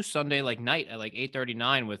picture too Sunday like night at like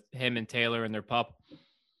 8:39 with him and Taylor and their pup.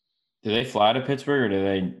 Do they fly to Pittsburgh or do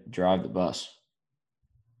they drive the bus?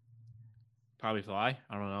 Probably fly.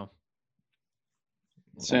 I don't know.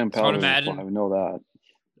 Sam It's hard to Powell. imagine. I know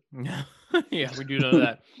that. Yeah, we do know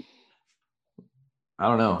that. I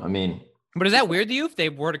don't know. I mean, But is that weird to you if they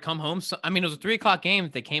were to come home? I mean, it was a 3:00 game.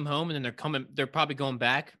 If they came home and then they're probably going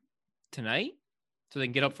back tonight so they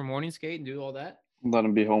can get up for morning skate and do all that. Let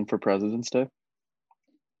him be home for President's Day.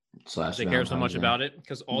 slash They care so much Valentine's Day. about it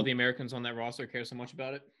because all the Americans on that roster care so much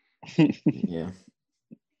about it. Yeah.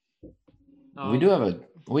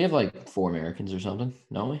 We have like 4 Americans or something,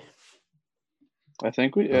 don't we? I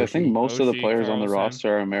think most of the Oshie, players on the Carlson.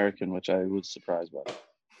 roster are American, which I was surprised by.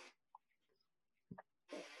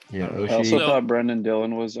 Yeah. I also So- thought Brendan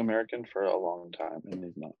Dillon was American for a long time, and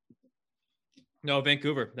he's not. No,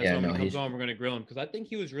 Vancouver. That's Yeah, when no, he comes he's- on. We're going to grill him because I think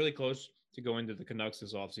he was really close to go into the Canucks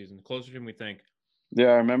this offseason, closer than we think. Yeah,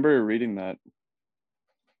 I remember reading that.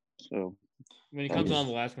 So When he I comes just- on,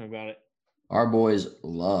 we'll ask him about it. Our boys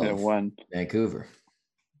love yeah, when Vancouver.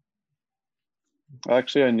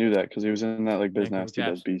 actually I knew that because he was in that like Biz Vancouver Nasty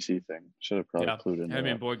Does Caps. BC thing. Should have probably Yeah, clued in. him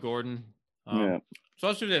and Boyd Gordon. Yeah. So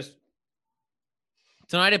let's do this.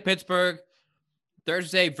 Tonight at Pittsburgh,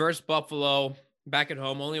 Thursday versus Buffalo, back at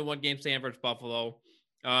home. Only one game stand versus Buffalo.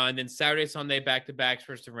 And then Saturday, Sunday, back-to-backs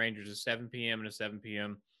versus the Rangers at 7 p.m. and a 7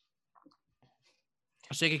 p.m.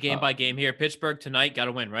 Let's take it game by game here. Pittsburgh tonight, got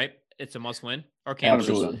to win, right? It's a must-win or can't lose.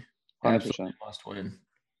 Absolutely. 100%. Absolutely must win.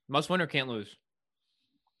 Must win or can't lose.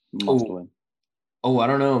 Must win. Oh, I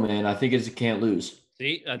don't know, man. I think it's a can't lose.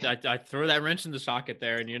 See, I throw that wrench in the socket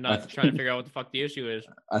there, and you're not trying to figure out what the fuck the issue is.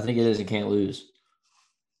 I think it is a can't lose.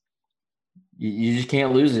 You just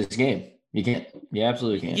can't lose this game. You can't. You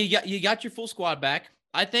absolutely can't. You got your full squad back.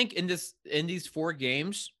 I think in these 4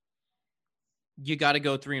 games, you got to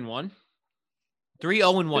go 3-1.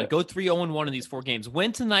 3-0-1. Yeah. Go 3-0-1 in these 4 games.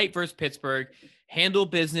 Win tonight versus Pittsburgh. Handle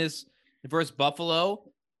business versus Buffalo.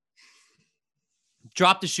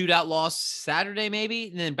 Drop the shootout loss Saturday, maybe,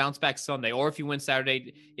 and then bounce back Sunday. Or if you win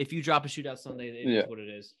Saturday, if you drop a shootout Sunday, it is what it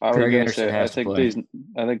is. I was Craig gonna Anderson say, has to play.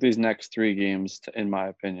 I think these next 3 games, in my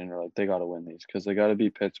opinion, are like they got to win these because they got to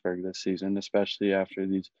beat Pittsburgh this season, especially after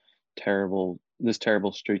this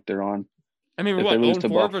terrible streak they're on. I mean, If what, they lose to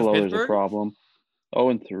 0-4 versus Buffalo, there's a Pittsburgh? problem.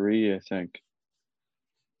 0-3, I think.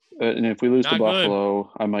 And if we lose to Not good.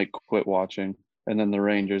 Buffalo, I might quit watching. And then the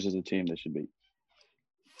Rangers is a team they should beat.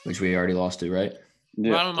 Which we already lost to, right?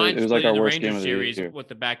 Well, I don't mind it was like our splitting the worst Rangers game of the series year. with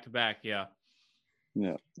the back-to-back, yeah.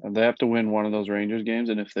 Yeah, and they have to win one of those Rangers games,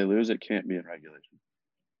 and if they lose, it can't be in regulation.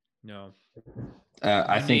 No.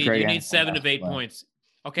 I think Craig you need Anderson 7 has of 8 to play. points.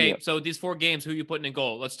 Okay, Yeah. so these 4 games, who are you putting in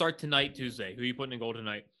goal? Let's start tonight, Tuesday. Who are you putting in goal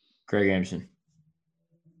tonight? Craig Anderson.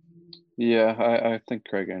 Yeah, I think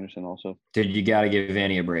Craig Anderson also. Dude, you got to give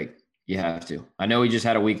Vanny a break. You have to. I know he just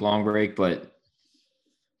had a week-long break, but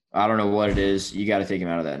I don't know what it is. You got to take him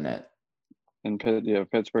out of that net. And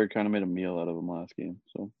Pittsburgh kind of made a meal out of him last game.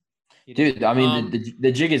 So Dude, I mean,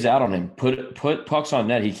 the jig is out on him. Put pucks on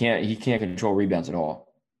net. He can't control rebounds at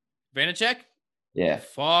all. Vanacek? Yeah.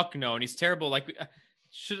 Fuck no, and he's terrible. Like,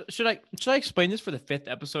 should I explain this for the 5th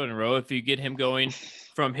episode in a row? If you get him going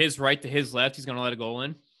from his right to his left, he's gonna let a goal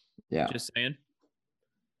in. Yeah. Just saying.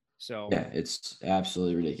 So Yeah, it's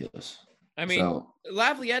absolutely ridiculous. I mean, So,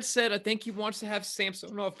 Lavaliette said I think he wants to have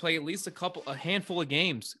Samsonov play at least a handful of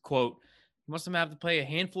games. Quote. He wants him to have to play a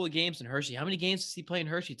handful of games in Hershey. How many games does he play in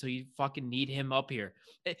Hershey till you fucking need him up here?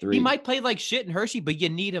 3. He might play like shit in Hershey, but you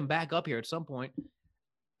need him back up here at some point.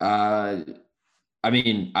 I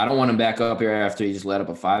mean, I don't want him back up here after he just let up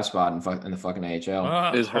a 5 spot in the fucking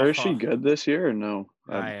AHL. is Hershey good this year or no?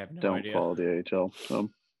 I have no don't idea. follow the AHL. So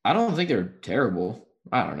I don't think they're terrible.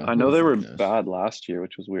 I don't know. I know Who they the were fuck knows? bad last year,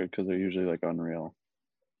 which was weird because they're usually like unreal.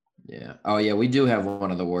 Yeah. Oh, yeah. We do have one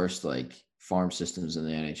of the worst like farm systems in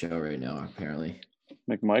the NHL right now, apparently.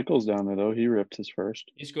 McMichael's down there though. He ripped his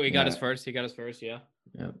first. He got his Yeah. first. He got his first. Yeah.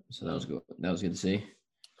 Yeah. So that was good. That was good to see.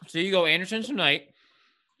 So you go Anderson tonight.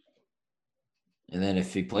 And then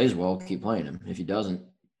if he plays well, keep playing him. If he doesn't,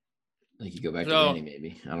 like you go back to So, Danny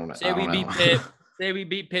maybe. I don't know. Say I we don't beat know. Pitt. Say we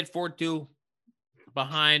beat Pitt 4-2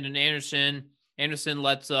 behind, and Anderson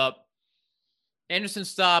lets up. Anderson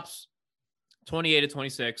stops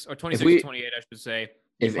 28-26 or 26-28, I should say.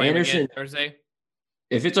 If Play him again Anderson, Thursday.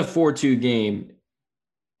 if it's a 4-2 game,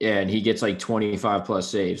 and he gets like 25 plus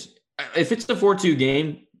saves, if it's a 4-2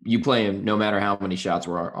 game, you play him no matter how many shots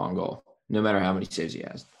were on goal, no matter how many saves he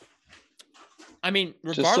has. I mean,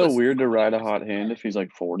 It's regardless. just so weird to ride a hot hand if he's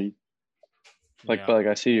like 40. Like, Yeah. but like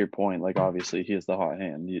I see your point. Like obviously he has the hot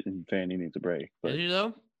hand, and Fanny needs a break. But Is he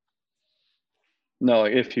though? no,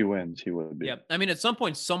 like if he wins, he would be. Yeah. I mean, at some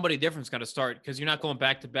point, somebody different's got to start because you're not going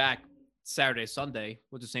back to back Saturday, Sunday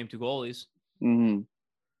with the same 2 goalies. Mm-hmm.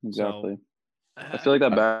 Exactly. I feel like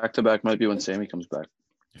that back-to-back might be when Sammy comes back.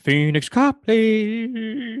 Phoenix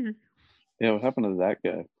Copley. Yeah, what happened to that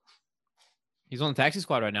guy? He's on the taxi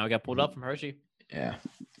squad right now. He got pulled up from Hershey. Yeah.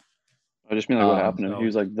 I just mean like what happened to him. so- He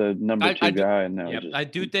was like the number 2 guy, and now he Yep, just I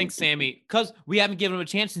do think Sammy, because we haven't given him a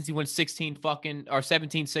chance since he went 17,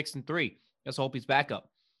 6-3. Let's hope he's back up.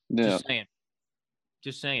 Yeah.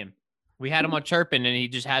 Just saying. We had him on chirping, and he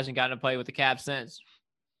just hasn't gotten to play with the Caps since.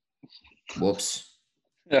 Whoops.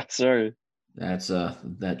 Yeah, sorry. That's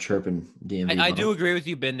that chirping DMV. I do agree with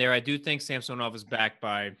you, Ben. There, I do think Samsonov is back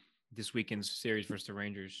by this weekend's series versus the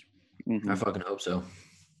Rangers. Mhm. I fucking hope so.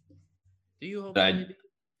 Do you hope? But maybe?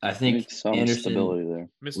 I think Need some Anderson. stability there.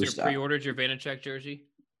 Mr. Pre-ordered your Vanacek jersey?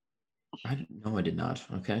 No, I did not.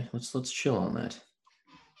 Okay, let's chill on that.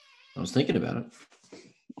 I was thinking about it.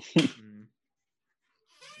 Mm.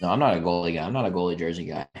 No, I'm not a goalie guy. I'm not a goalie jersey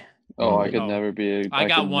guy. Oh, I could Oh. never be. I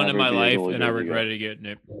got could one in never my be a life, goalie and I jersey guy. regretted getting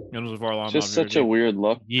it. It was a Varlamov It's just such jersey. a weird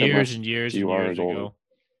look. Years unless and years and you are a years goalie. ago.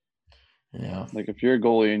 Yeah. Like if you're a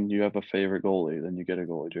goalie and you have a favorite goalie, then you get a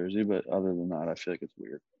goalie jersey. But other than that, I feel like it's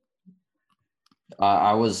weird.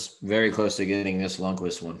 I was very close to getting this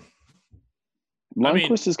Lundqvist one. I mean-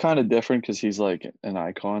 Lundqvist is kind of different because he's like an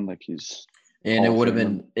icon. Like he's And it Hall of would have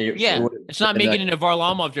Famer. been. Yeah, it's not making it. it a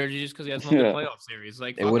Varlamov jersey just because he has one of the Yeah. playoff series.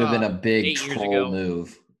 Like It would have been a big 8 years troll ago.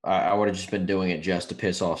 move. I would have just been doing it just to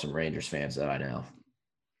piss off some Rangers fans that I know.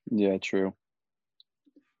 yeah, true.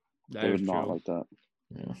 That They is would not true. like that.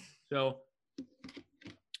 Yeah. So,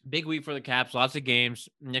 big week for the Caps. Lots of games.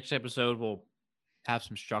 Next episode, we'll have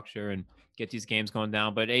some structure and get these games going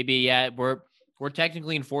down. But AB, yeah, we're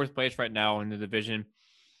technically in 4th place right now in the division.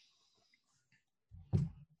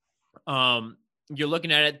 You're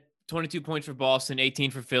looking at it: 22 points for Boston,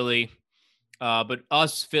 18 for Philly. But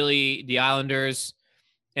us, Philly, the Islanders,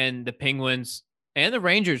 and the Penguins, and the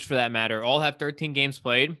Rangers, for that matter, all have 13 games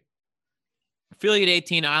played. Philly at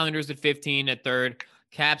 18, Islanders at 15 at 3rd,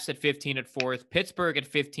 Caps at 15 at 4th, Pittsburgh at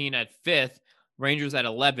 15 at 5th, Rangers at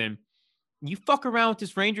 11. You fuck around with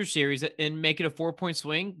this Rangers series and make it a 4-point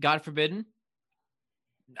swing, God forbidden,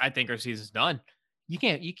 I think our season's done. You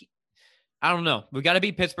can't. I don't know. We got to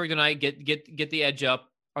beat Pittsburgh tonight. Get the edge up.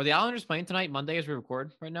 Are the Islanders playing tonight, Monday, as we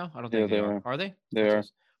record right now? I don't think Yeah, they they are. are. Are they? They are.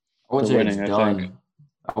 I wouldn't They're say it's winning, I think. done.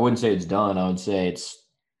 I wouldn't say it's done. I would say it's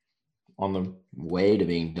on the way to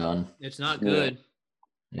being done. It's not Yeah. good.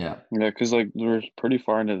 Yeah. Yeah, because like we're pretty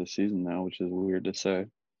far into the season now, which is weird to say.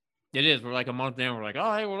 It is. We're like a month in. We're like,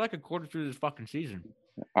 oh, hey, we're like a quarter through this fucking season.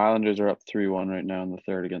 Islanders are up 3-1 right now in the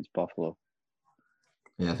 3rd against Buffalo.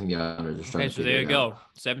 Yeah, I think the Islanders are Okay, starting so to there you figure it out. go.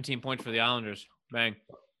 17 points for the Islanders. Bang.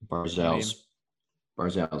 Barzal's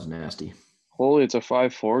nasty. Holy, it's a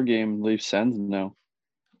 5-4 game. Leafs Sens now.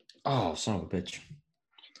 Oh, son of a bitch.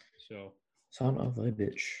 So, Son of a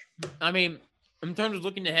bitch. I mean, in terms of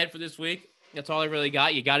looking ahead for this week, that's all I really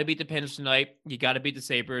got. You got to beat the Pens tonight. You got to beat the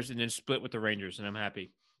Sabres and then split with the Rangers, and I'm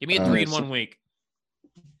happy. Give me a 3-1 week.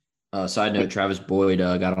 Side note: Travis Boyd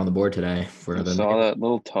got on the board today for I another. saw that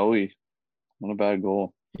little Toey. What a bad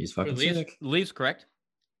goal. He's For fucking Leafs, sick. Leafs, correct?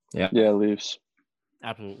 Yeah, Leafs.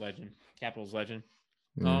 Absolute legend. Capitals legend.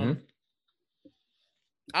 Mhm.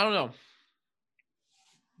 I don't know.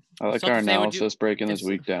 I like Something our to say, would you- analysis breaking this it's-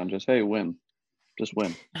 week down. Just hey, win. Just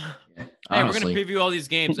win. Hey, Honestly, we're gonna preview all these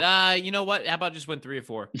games. You know what? How about just win 3 or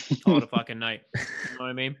 4? Call it a fucking night. You know what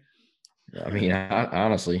I mean? I mean,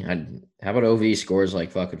 honestly, how about OV scores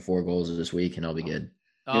like fucking 4 goals this week and I'll be good.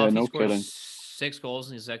 Yeah, If he no scores kidding. 6 goals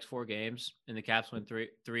in his next 4 games, and the Caps win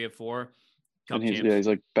 3 of 4. Cup And he's champs. he's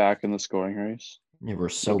like back in the scoring race. Yeah, we're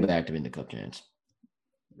so active in the cup chance.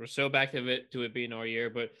 We're so back to it being our year,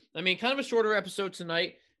 but I mean, kind of a shorter episode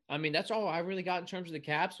tonight. I mean, that's all I really got in terms of the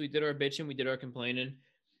Caps. We did our bitching, we did our complaining,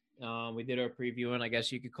 we did our previewing. I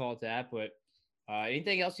guess you could call it that. But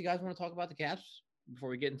anything else you guys want to talk about the Caps before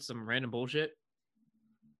we get into some random bullshit?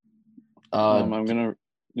 I'm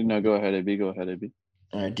gonna go ahead, AB. Go ahead, AB.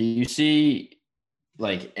 Do you see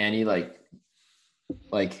like any like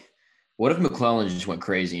what if McClellan just went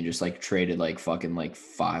crazy and just like traded like fucking like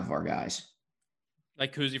 5 of our guys?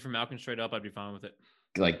 Like Kuzi from Malkin straight up, I'd be fine with it.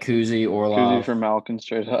 Like Kuzi, Kuzi Orlov, for Malkin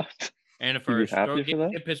straight up. And a be first. happy for Get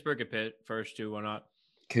that? Pittsburgh a pit first too. Why not?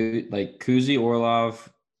 like Kuzi, Orlov.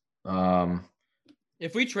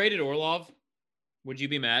 If we traded Orlov, would you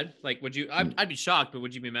be mad? Like, would you? I'd be shocked, but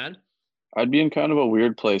would you be mad? I'd be in kind of a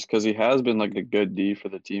weird place because he has been like a good D for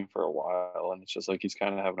the team for a while, and it's just like he's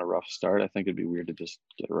kind of having a rough start. I think it'd be weird to just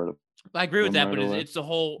get rid of. I agree with Them that, right but away. it's the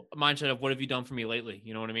whole mindset of what have you done for me lately?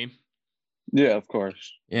 You know what I mean? Yeah, of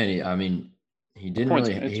course. Yeah, he didn't Points-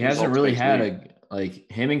 really. it's He hasn't results really based had league.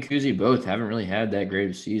 like him and Kuzi both haven't really had that great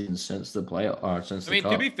of season since the play since I the mean,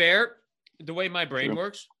 cup. to be fair, the way my brain True.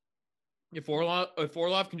 works, If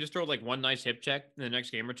Orlov can just throw like one nice hip check in the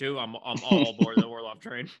next game or two, I'm all aboard the Orlov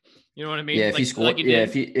train. You know what I mean? Yeah, if like, he scores, like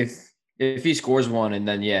if he scores one and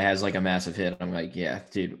then has like a massive hit, I'm like, yeah,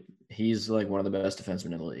 dude, he's like one of the best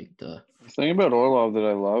defensemen in the league. The thing about Orlov that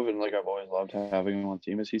I love, and like I've always loved having him on the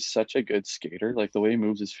team, is he's such a good skater. Like the way he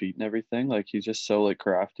moves his feet and everything, like he's just so like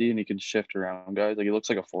crafty and he can shift around guys. Like he looks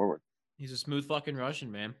like a forward. He's a smooth fucking Russian,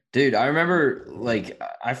 man. Dude, I remember like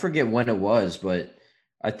I forget when it was, but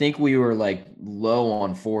I think we were like low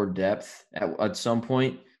on forward depth at some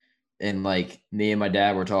point, and like me and my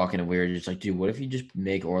dad were talking, and we were just like, dude, what if you just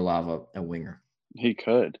make Orlov a winger? He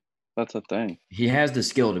could. That's a thing. He has the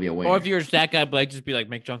skill to be a winger. Or if you're that guy, Blake, just be like,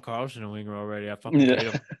 make John Carlson a winger already. I fucking hate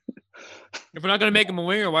him. If we're not gonna make him a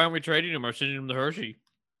winger, why aren't we trading him or sending him to Hershey?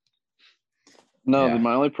 No,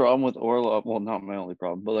 my only problem with Orlov, well, not my only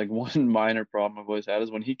problem, but like one minor problem I've always had is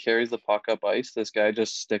when he carries the puck up ice, this guy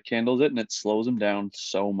just stick handles it and it slows him down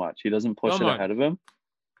so much. He doesn't push it ahead of him.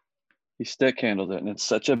 He stick handles it, and it's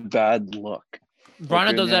such a bad look.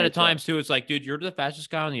 Brian does that at times too. It's like, dude, you're the fastest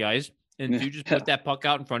guy on the ice, and you just put that puck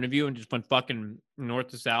out in front of you and just went fucking north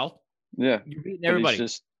to south. Yeah, you're beating everybody.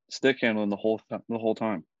 He's just stick handling the whole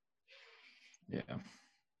time. Yeah.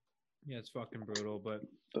 Yeah, it's fucking brutal. But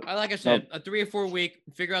like I said, a 3 or 4 week,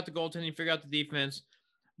 figure out the goaltending, figure out the defense.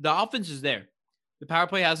 The offense is there. The power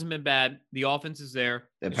play hasn't been bad. The offense is there.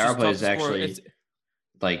 The power play is actually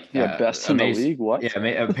best in the league. What? Yeah,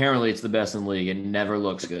 apparently it's the best in the league. It never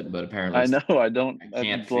looks good, but apparently I know. I don't.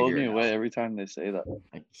 It blows me away every time they say that.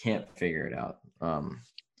 I can't figure it out.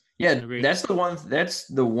 That's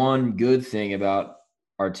the one good thing about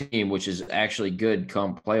our team, which is actually good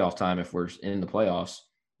come playoff time. If we're in the playoffs,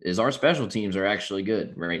 is our special teams are actually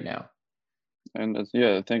good right now. And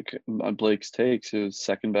I think Blake's takes is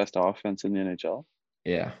second best offense in the NHL.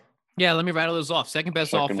 Yeah. Yeah, let me rattle those off. Second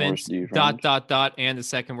best offense, ... and the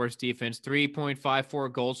second worst defense.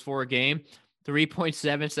 3.54 goals for a game,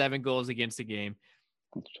 3.77 goals against a game.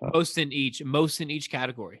 Most in each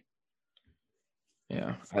category.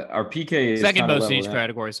 Yeah. Our PK is second most in each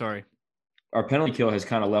category, sorry. Our penalty kill has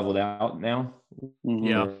kind of leveled out now. Mm-hmm.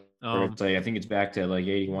 Yeah. It's like, I think it's back to like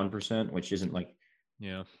 81%, which isn't like,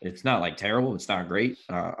 it's not like terrible. It's not great.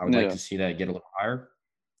 I would like to see that get a little higher.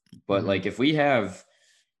 But like if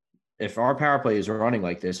our power play is running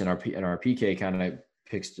like this and our PK kind of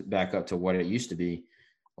picks back up to what it used to be,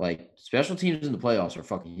 like special teams in the playoffs are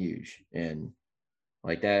fucking huge. And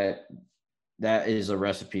like that is a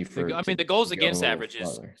recipe for. The goals against average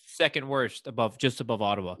is second worst just above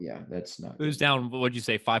Ottawa. Yeah, that's not. Who's down? What'd you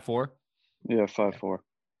say? 5-4? Yeah, 5-4.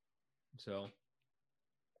 So.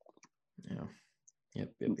 Yeah. Yep.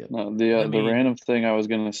 No, the random thing I was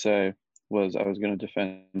gonna say was I was gonna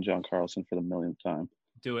defend John Carlson for the millionth time.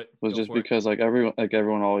 Do it. Was just because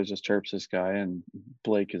everyone always just chirps this guy, and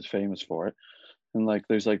Blake is famous for it. And like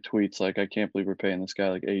there's like tweets like, I can't believe we're paying this guy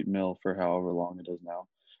like $8 million for however long it is now.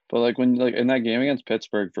 But like when like in that game against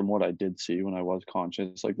Pittsburgh, from what I did see when I was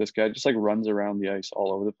conscious, like this guy just like runs around the ice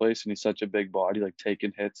all over the place, and he's such a big body, like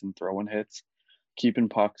taking hits and throwing hits, keeping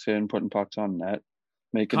pucks in, putting pucks on net,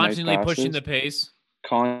 making constantly nice passes, pushing the pace.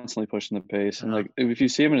 Constantly pushing the pace. And like if you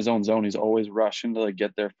see him in his own zone, he's always rushing to like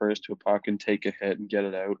get there first to a puck and take a hit and get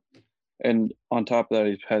it out. And on top of that,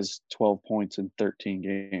 he has 12 points in 13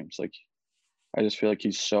 games. Like I just feel like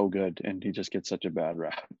he's so good, and he just gets such a bad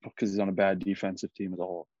rap because he's on a bad defensive team as a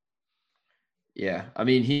whole. Yeah, I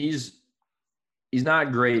mean he's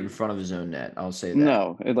not great in front of his own net. I'll say that.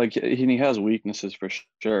 No, he has weaknesses for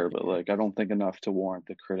sure, but like I don't think enough to warrant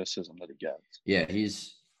the criticism that he gets. Yeah,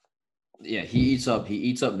 he eats up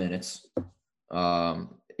minutes.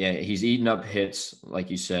 He's eating up hits, like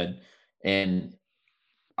you said, and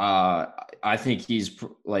I think he's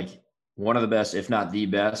like one of the best, if not the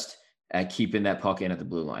best, at keeping that puck in at the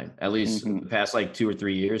blue line. At least the past like 2 or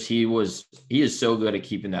 3 years, he is so good at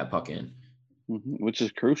keeping that puck in, which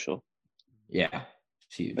is crucial. Yeah,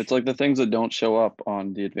 it's huge. It's like the things that don't show up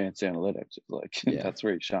on the advanced analytics. It's like that's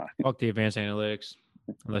where he shines. Fuck the advanced analytics,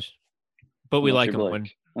 but we like him when.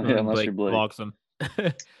 Unless you're Blake. Blocks them.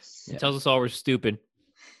 Tells us all we're stupid.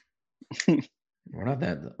 We're not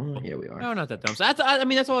that. Yeah, we are. No, not that dumb. So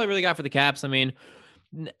that's all I really got for the Caps. I mean,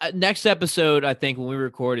 next episode, I think when we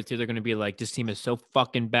record, it's either going to be like this team is so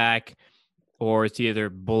fucking back, or it's either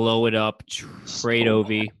blow it up, trade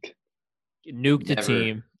Ovi, nuke the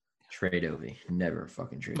team. Trade Ovi. Never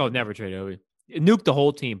fucking trade. Oh, never trade Ovi. Nuke the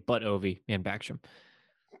whole team, but Ovi and Backstrom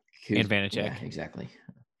and Vanacek. Yeah, exactly.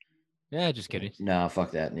 Yeah, just kidding. No,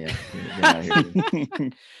 fuck that. Yeah.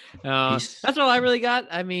 That's all I really got.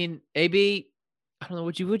 I mean, AB, I don't know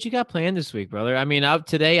what you got planned this week, brother. I mean,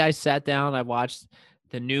 today I sat down, I watched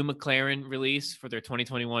the new McLaren release for their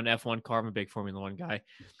 2021 F1 car. I'm a big Formula One guy.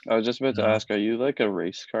 I was just about to ask, are you like a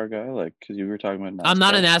race car guy? Like, because you were talking about NASCAR. I'm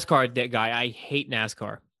not a NASCAR guy. I hate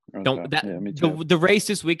NASCAR. Okay. Me too. The race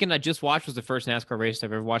this weekend I just watched was the first NASCAR race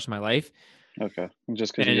I've ever watched in my life. Okay,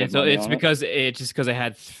 just because it's because I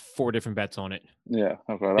had 4 different bets on it. Yeah,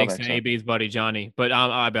 okay. Thanks to AB's buddy Johnny, but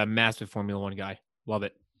I'm a massive Formula One guy. Love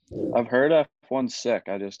it. I've heard F1's sick.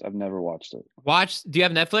 I've never watched it. Do you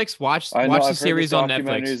have Netflix? Watch the I've series on Netflix.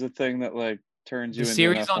 Documentary is the thing that like turns you. The into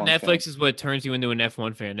series an F1 on Netflix fan. is what turns you into an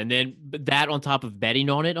F1 fan, and then that on top of betting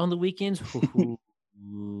on it on the weekends.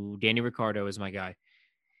 Danny Ricciardo is my guy.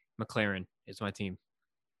 McLaren is my team.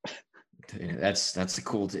 Dude, that's a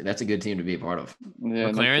cool team. That's a good team to be a part of.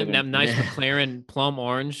 Yeah, McLaren, that nice McLaren plum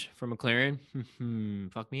orange from McLaren.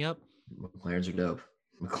 Fuck me up. McLarens are dope.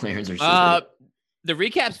 McLarens are so dope. The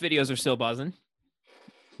recaps videos are still buzzing.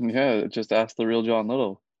 Yeah, just ask the real John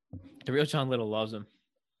Little. The real John Little loves him.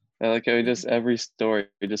 I like how he just every story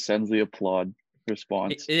he just sends the applaud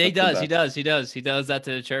response. He does that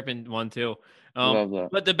to the chirping one too. Love that.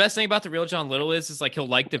 But the best thing about the real John Little is like he'll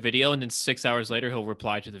like the video and then 6 hours later he'll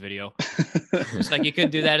reply to the video. It's like you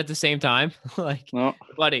couldn't do that at the same time. Like, no,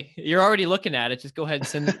 buddy, you're already looking at it. Just go ahead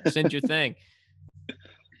and send your thing.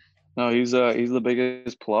 No, he's the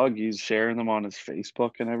biggest plug. He's sharing them on his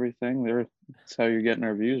Facebook and everything. That's how you're getting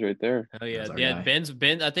our views right there. Oh yeah, yeah.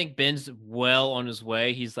 Ben. I think Ben's well on his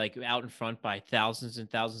way. He's like out in front by thousands and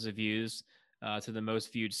thousands of views to the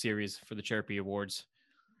most viewed series for the Chirpy Awards.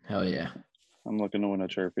 Hell yeah. I'm looking to win a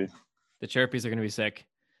Chirpy. The Chirpies are going to be sick.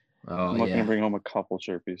 I'm looking to bring home a couple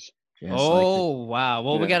Chirpies. Yes, wow.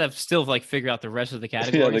 Well, we got to still like figure out the rest of the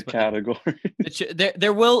categories. Yeah, the category.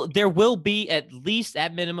 There will be at least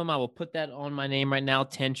at minimum. I will put that on my name right now.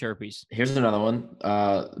 10 Chirpies. Here's another one.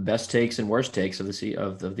 Best takes and worst takes of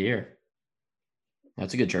the year.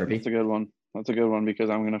 That's a good Chirpy. That's a good one. That's a good one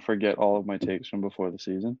because I'm going to forget all of my takes from before the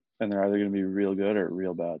season, and they're either going to be real good or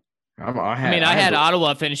real bad. I had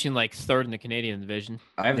Ottawa finishing like 3rd in the Canadian division.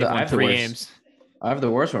 I have the 3 games. I have the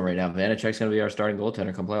worst one right now. Vanacek's going to be our starting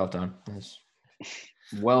goaltender come playoff time. That's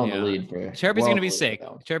well in the lead. Chirpy's going to be sick.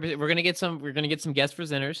 Chirpy, we're going to get some guest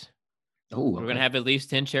presenters. Oh, we're going to have at least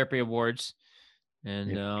 10 Chirpy awards,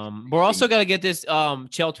 and we're also going to get this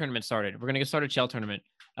Chell tournament started. We're going to get started Chell tournament.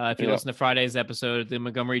 If you listen to Friday's episode, the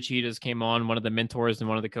Montgomery Cheetahs came on. One of the mentors and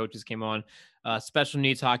one of the coaches came on. Special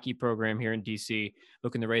needs hockey program here in DC,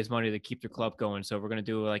 looking to raise money to keep their club going. So we're going to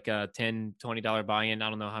do like a $10, $20 buy-in. I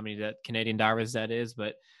don't know how many Canadian dollars that is,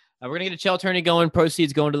 but we're going to get a Chell tourney going.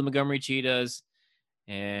 Proceeds going to the Montgomery Cheetahs,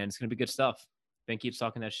 and it's going to be good stuff. Ben keeps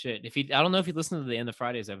talking that shit. I don't know if you listened to the end of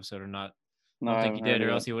Friday's episode or not. No, I don't think he did, or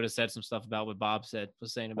else he would have said some stuff about what Bob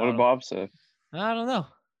was saying about What did Bob say? I don't know.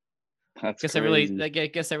 I guess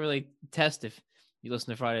I really test if you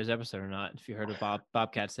listen to Friday's episode or not. If you heard what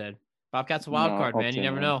Bobcat said. Bobcat's a wild card, man. You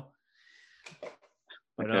never know.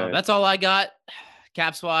 But that's all I got.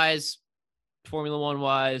 Caps wise, Formula One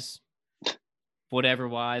wise, whatever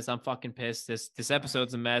wise. I'm fucking pissed. This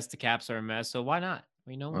episode's a mess. The Caps are a mess. So why not?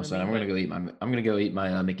 You know what I mean? I'm gonna go eat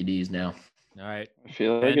my Mickey D's now. All right. I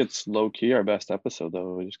feel like it's low key our best episode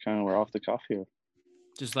though. We just we're off the cuff here.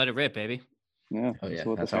 Just let it rip, baby. Yeah. Oh yeah.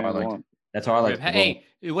 That's how I like. That's how I like. Hey,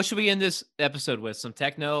 what should we end this episode with? Some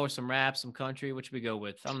techno or some rap, some country? What should we go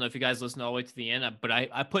with? I don't know if you guys listen all the way to the end, but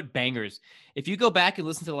I put bangers. If you go back and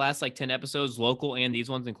listen to the last like 10 episodes, local and these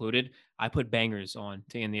ones included, I put bangers on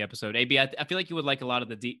to end the episode. AB, I feel like you would like a lot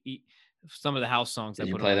of some of the house songs. Did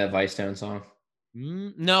you play that Vice Tone song?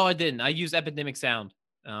 No, I didn't. I used Epidemic Sound.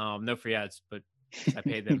 No free ads, but I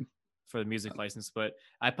paid them for the music license. But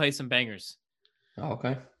I played some bangers. Oh,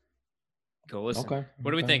 okay. Go listen. Okay.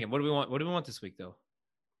 What are we thinking? What do we want? What do we want this week, though?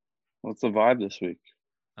 What's the vibe this week?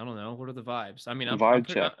 I don't know. What are the vibes? I mean, I'm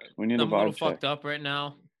check. We need a vibe check. I'm a little fucked up right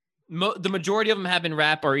now. The majority of them have been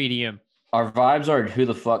rap or EDM. Our vibes are who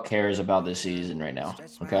the fuck cares about this season right now.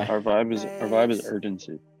 Okay. Our vibe is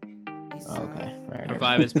urgency. Okay. Right. Our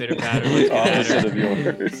vibe is pitter patter. Opposite of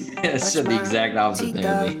yours. It's the exact opposite thing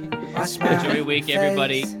of me. Enjoy your week,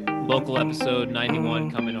 everybody. Local episode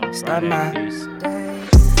 91 coming on Friday. Peace.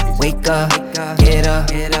 Wake up, get up,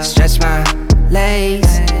 stretch my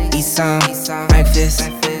legs, eat some breakfast,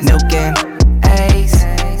 milk and eggs,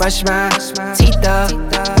 brush my teeth up,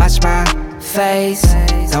 wash my face,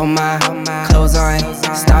 throw my clothes on,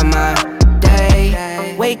 start my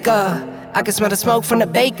day. Wake up, I can smell the smoke from the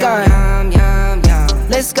bacon.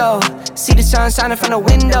 Let's go, see the sun shining from the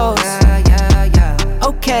windows.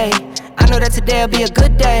 Okay, I know that today'll be a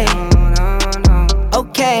good day.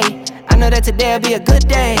 Okay, I know that today'll be a good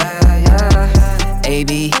day. A,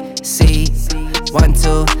 B, C, 1,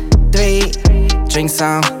 2, 3. Drink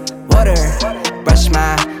some water. brush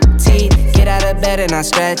my teeth, get out of bed and I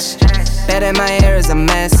stretch. Bed in my hair is a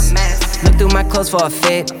mess. Look through my clothes for a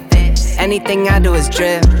fit. Anything I do is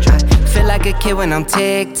drip. Feel like a kid when I'm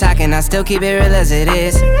tick-tocking, I still keep it real as it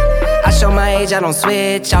is. I show my age, I don't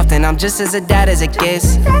switch often, I'm just as a dad as it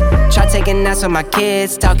gets. Try taking naps with my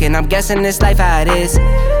kids, talking, I'm guessing this life how it is.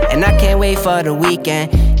 And I can't wait for the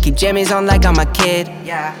weekend, keep jammies on like I'm a kid.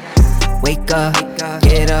 Wake up,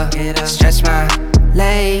 get up, stretch my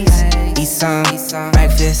legs, eat some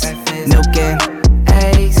breakfast, milk and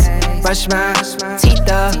eggs. Brush my teeth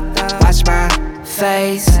up, wash my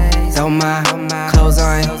face, throw my clothes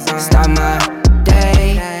on, start my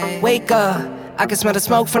day. Wake up, I can smell the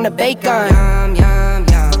smoke from the bacon.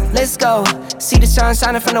 Let's go, see the sun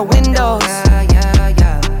shining from the windows.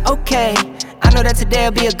 Okay, I know that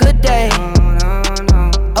today'll be a good day.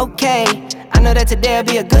 Okay, I know that today'll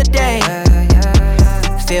be a good day.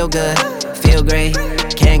 Feel good, feel great,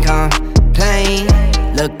 can't complain.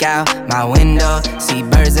 Look out my window, see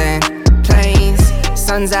birds and planes.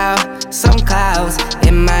 Sun's out, some clouds,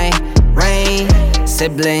 it might rain.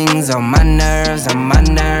 Siblings on my nerves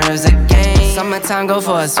again. Summertime, go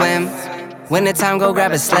for a swim. Wintertime, go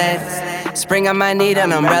grab a sled. Spring, I might need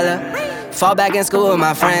an umbrella. Fall back in school with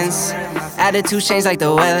my friends. Attitude change like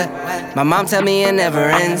the weather. My mom tell me it never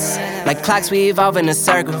ends. Like clocks, we evolve in a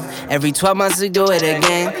circle. Every 12 months we do it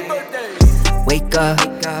again. Wake up,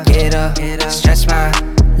 get up, stretch my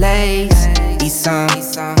legs, eat some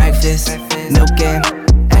breakfast, milk and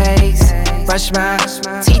eggs. Brush my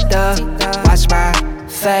teeth up, wash my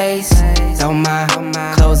face, throw my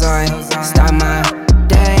clothes on, start my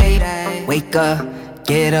day. Wake up,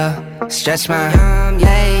 get up, stretch my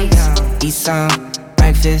legs, eat some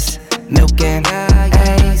breakfast, milk and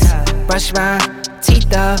eggs. Brush my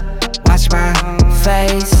teeth up, wash my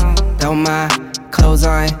face, throw my clothes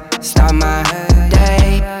on, start my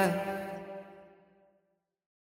day.